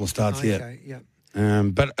 Last couple of starts, okay, yeah.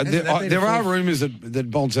 But there are rumours that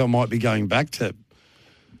Bonzel might be going back to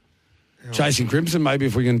Chasing Crimson, maybe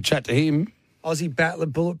if we can chat to him. Aussie Battler,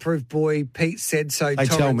 Bulletproof Boy, Pete Said So,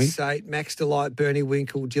 Torrance State, Max Delight, Bernie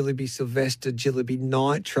Winkle, Jillaby Sylvester, Jillaby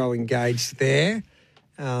Nitro engaged there.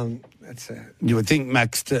 You would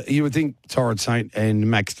think Torrance Saint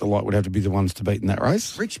and Max Delight would have to be the ones to beat in that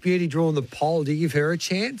race. Rich Beauty drawing the pole. Do you give her a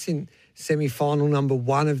chance in semi-final number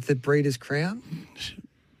 1 of the Breeders' Crown?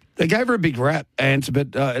 They gave her a big rap,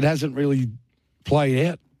 but it hasn't really played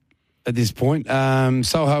out at this point.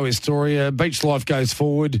 Soho Historia, Beach Life goes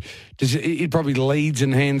forward. It probably leads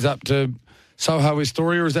and hands up to Soho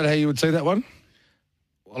Historia. Is that how you would see that one?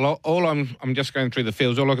 Well, I'm just going through the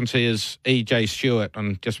fields. All I can see is E.J. Stewart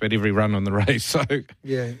on just about every run on the race. So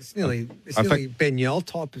yeah, it's nearly Ben Yell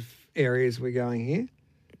type of areas we're going here.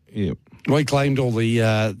 Yep. We claimed all the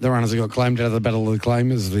runners that got claimed out of the Battle of the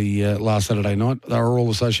Claimers the last Saturday night. They were all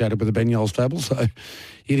associated with the Ben Yell stable, so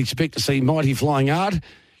you'd expect to see Mighty Flying Art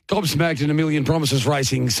gobsmacked in A Million Promises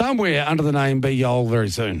racing somewhere under the name B. Yole very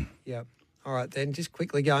soon. Yep. All right, then, just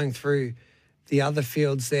quickly going through the other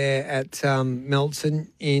fields there at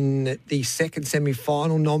Melton in the second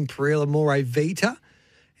semi-final, Non-Perilla, Amore Vita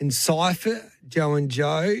and Cypher, Joe and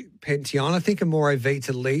Joe, Pention. I think Amore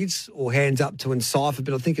Vita leads or hands up to Cypher,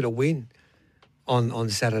 but I think it'll win on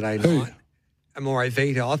Saturday night. Amore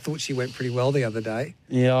Vita, I thought she went pretty well the other day.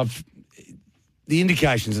 Yeah, the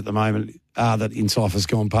indications at the moment are that Cypher's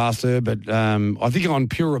gone past her, but I think on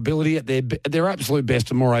pure ability at their absolute best,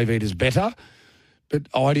 Amore Vita's better. But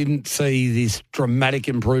I didn't see this dramatic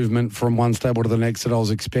improvement from one stable to the next that I was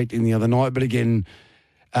expecting the other night. But again,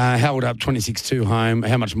 held up 26-2 home.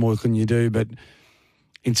 How much more can you do? But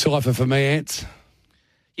in Cypher for me, Ants.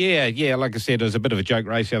 Yeah. Like I said, it was a bit of a joke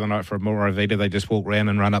race the other night for Moravita. They just walk around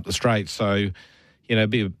and run up the straight. So,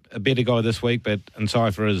 be a better guy this week. But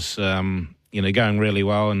Encipher is, going really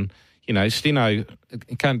well. And, Steno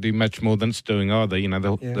can't do much more than it's doing either,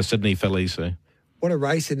 the Sydney fillies. So. What a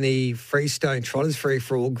race in the Freestone Trotters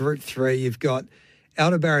free-for-all. Group 3, you've got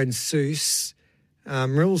Aldebaran Seuss.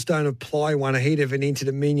 Rules Don't Apply, won a heat of an Into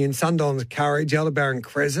Dominion. Sundial's Courage, Aldebaran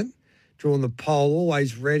Crescent, drawn the pole.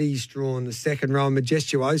 Always Ready's drawn the second row.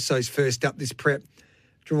 Majestuoso's first up this prep,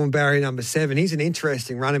 drawn barrier number 7. He's an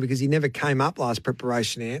interesting runner because he never came up last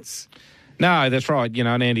preparation, Ants. No, that's right.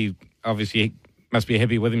 And Andy obviously must be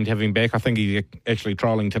happy with him to have him back. I think he's actually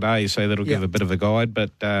trialling today, so that'll give a bit of a guide.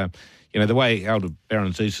 But, the way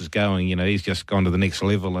Aldebaran Zeus is going, he's just gone to the next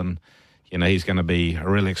level, and he's going to be a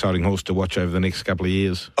really exciting horse to watch over the next couple of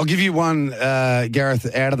years. I'll give you one,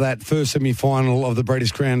 Gareth, out of that first semi-final of the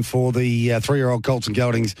Breeders' Crown for the 3-year-old Colts and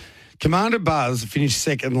Geldings. Commander Buzz finished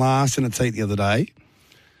second last in its heat the other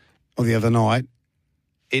night.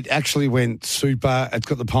 It actually went super. It's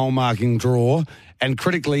got the pole marking draw. And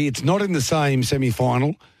critically, it's not in the same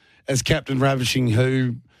semi-final as Captain Ravishing,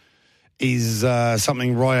 who is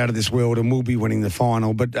something right out of this world and will be winning the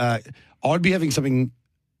final. But I'd be having something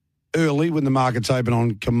early when the market's open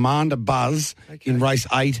on Commander Buzz in race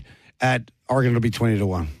 8 at, I reckon it'll be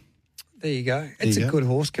 20-1. There you go. It's a good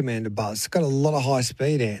horse, Commander Buzz. It's got a lot of high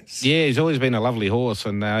speed, Ants. Yeah, he's always been a lovely horse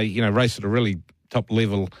and, raced at a really top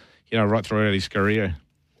level, right throughout his career.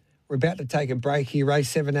 We're about to take a break here. Race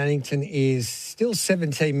 7 Addington is still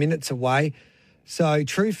 17 minutes away. So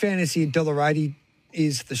True Fantasy at $1.80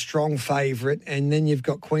 is the strong favourite. And then you've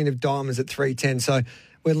got Queen of Diamonds at $3.10. So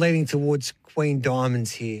we're leaning towards Queen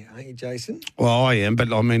Diamonds here, aren't you, Jason? Well, I am,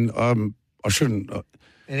 but I mean, I shouldn't.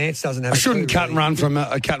 And Ants doesn't have. I shouldn't cut and run from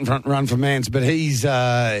Ants, but he's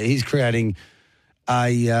creating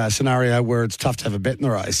a scenario where it's tough to have a bet in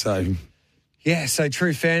the race. So, yeah. So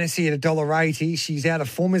True Fantasy at $1.80. She's out of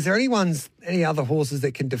form. Is there any other horses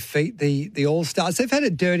that can defeat the All Stars? They've had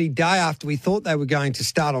a dirty day after we thought they were going to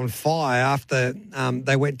start on fire. After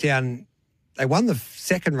they went down, they won the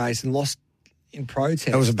second race and lost in protest.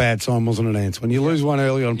 That was a bad sign, wasn't it, Ants? When you lose one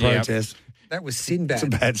early on protest. That was Sinbad. It's a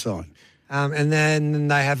bad sign. And then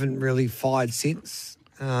they haven't really fired since.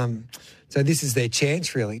 So this is their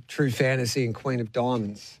chance, really. True Fantasy and Queen of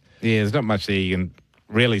Diamonds. Yeah, there's not much there you can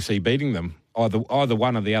really see beating them. Either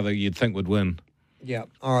one or the other you'd think would win. Yeah.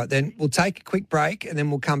 All right, then we'll take a quick break and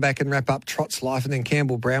then we'll come back and wrap up Trot's Life, and then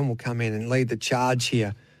Campbell Brown will come in and lead the charge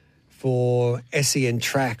here for SEN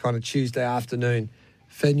Track on a Tuesday afternoon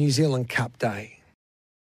for New Zealand Cup Day.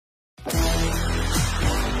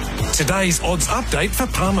 Today's odds update for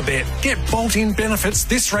Palmerbet. Get bolt-in benefits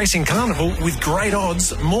this racing carnival with great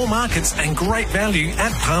odds, more markets and great value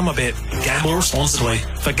at Palmerbet. Gamble responsibly.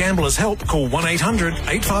 For Gamblers' Help, call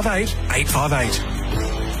 1-800-858-858.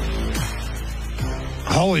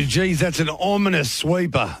 Holy jeez, that's an ominous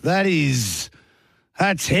sweeper. That's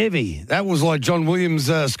heavy. That was like John Williams'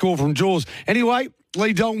 score from Jaws. Anyway,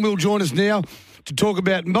 Lee Dalton will join us now to talk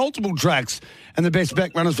about multiple tracks and the best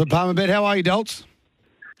back runners for Palmerbet. How are you, Dalts?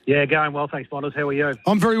 Yeah, going well, thanks, Bonders. How are you?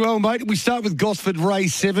 I'm very well, mate. We start with Gosford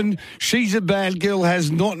Race 7. She's a Bad Girl, has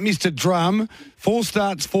not missed a drum. 4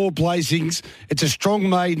 starts, 4 placings. It's a strong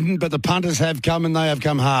maiden, but the punters have come and they have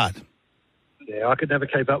come hard. Yeah, I could never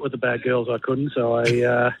keep up with the Bad Girls. I couldn't, so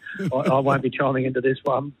I won't be chiming into this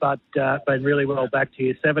one. But been really well back to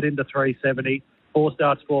you. 7 into 370. 4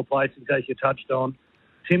 starts, 4 placings, as you touched on.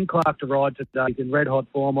 Tim Clark to ride today. He's in red-hot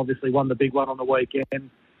form. Obviously won the big one on the weekend.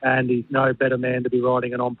 And he's no better man to be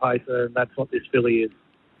riding an on-pacer, and that's what this filly is.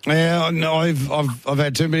 Yeah, no, I've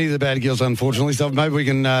had too many of the Bad Girls, unfortunately, so maybe we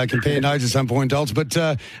can compare notes at some point, Dolts. But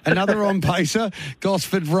another on-pacer,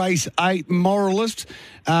 Gosford Race 8, Moralist.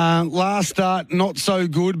 Last start, not so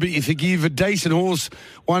good, but if you give a decent horse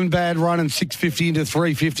one bad run and 650 into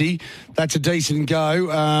 350, that's a decent go.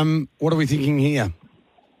 What are we thinking here?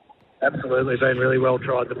 Absolutely, been really well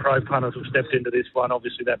tried. The pro punters have stepped into this one.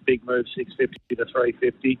 Obviously, that big move, 650 to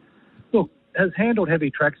 350. Look, has handled heavy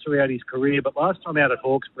tracks throughout his career, but last time out at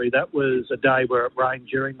Hawkesbury, that was a day where it rained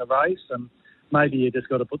during the race, and maybe you just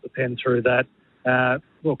got to put the pen through that.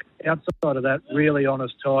 Look, outside of that, really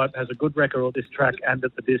honest type, has a good record on this track and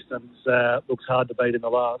at the distance. Looks hard to beat in the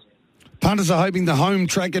last. Punters are hoping the home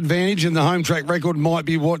track advantage and the home track record might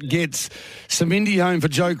be what gets some Indy home for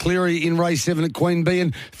Joe Cleary in race 7 at Queen Bee.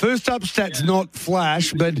 And first up stats not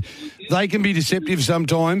flash, but they can be deceptive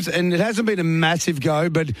sometimes. And it hasn't been a massive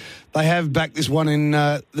go, but they have backed this one in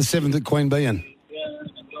the 7th at Queen Bee.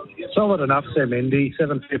 Solid enough, Sam Indy,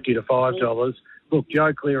 $7.50 to $5. Look,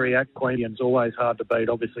 Joe Cleary at Queanbeyan's always hard to beat.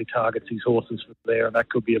 Obviously targets his horses from there, and that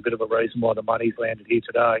could be a bit of a reason why the money's landed here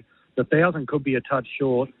today. The 1,000 could be a touch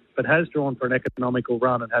short, but has drawn for an economical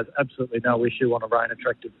run and has absolutely no issue on a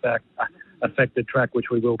rain-affected track, which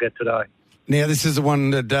we will get today. Now, this is the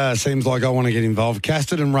one that seems like I want to get involved.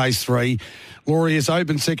 Casterton Race 3. Laureus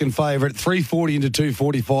open second favourite, 340 into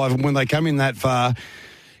 245. And when they come in that far,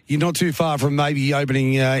 you're not too far from maybe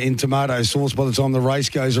opening in tomato sauce by the time the race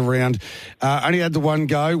goes around. Only had the one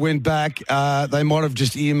go, went back. They might have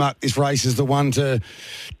just earmarked this race as the one to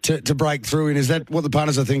break through in. Is that what the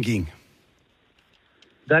punters are thinking?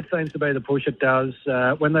 That seems to be the push it does.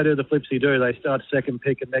 When they do the flipsy-do, they start second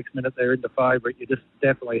pick and next minute they're into favourite. You just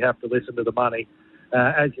definitely have to listen to the money.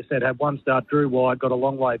 As you said, had one start, drew wide, got a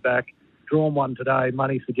long way back, drawn one today.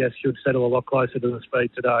 Money suggests should settle a lot closer to the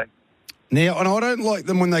speed today. Now, and I don't like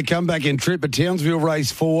them when they come back in trip, but Townsville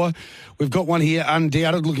Race 4, we've got one here,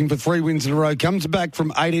 Undoubted, looking for 3 wins in a row. Comes back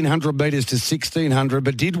from 1,800 metres to 1,600,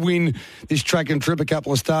 but did win this track and trip a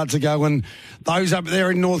couple of starts ago. And those up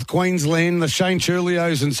there in North Queensland, the Shane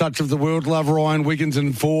Churlios and such of the world love Ryan Wiggins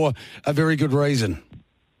and 4, a very good reason.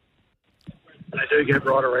 They do get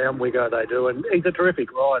right around Wiggo, they do, and he's a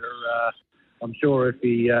terrific rider. I'm sure if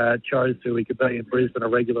he chose to, he could be in Brisbane a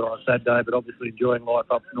regular on a Saturday, but obviously enjoying life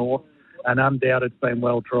up north. And Undoubted's been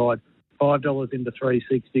well tried. $5 into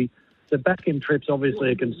 360. The back-end trip's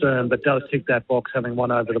obviously a concern, but does tick that box, having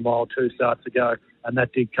won over the mile 2 starts ago, and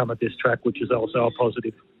that did come at this track, which is also a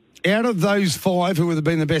positive. Out of those 5 who have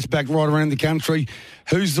been the best back rider around the country,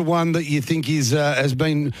 who's the one that you think has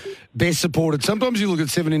been best supported? Sometimes you look at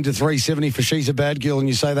 7 into 370 for She's a Bad Girl and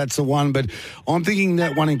you say that's the one, but I'm thinking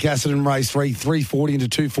that one in Casterton Race 3, 340 into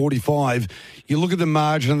 245. You look at the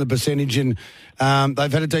margin and the percentage and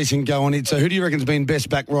they've had a decent go on it. So who do you reckon's been best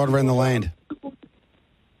back rider around the land?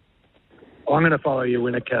 I'm going to follow your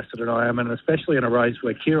winner, Casterton, I am, and especially in a race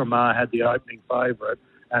where Kira Ma had the opening favourite,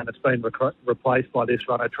 and it's been replaced by this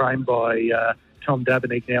runner trained by Tom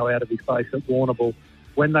Dabinick, now out of his base at Warrnambool.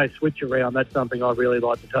 When they switch around, that's something I really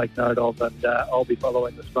like to take note of, and I'll be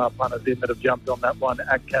following the smart punters in that have jumped on that one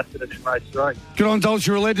at Casterton in race 3. Good on, Dolce,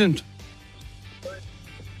 you're a legend.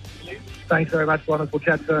 Thanks very much, Lonners. We'll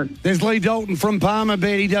chat soon. There's Lee Dalton from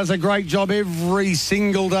Palmerbet. He does a great job every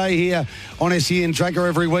single day here on SEN Tracker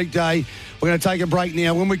every weekday. We're going to take a break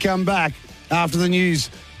now. When we come back after the news,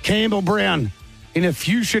 Campbell Brown in a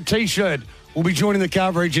fuchsia T-shirt will be joining the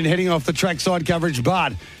coverage and heading off the trackside coverage.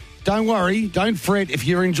 But don't worry, don't fret. If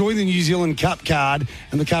you're enjoying the New Zealand Cup card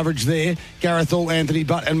and the coverage there, Gareth Hall, Anthony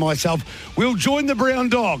Butt and myself will join the Brown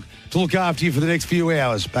Dog to look after you for the next few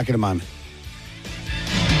hours. Back in a moment.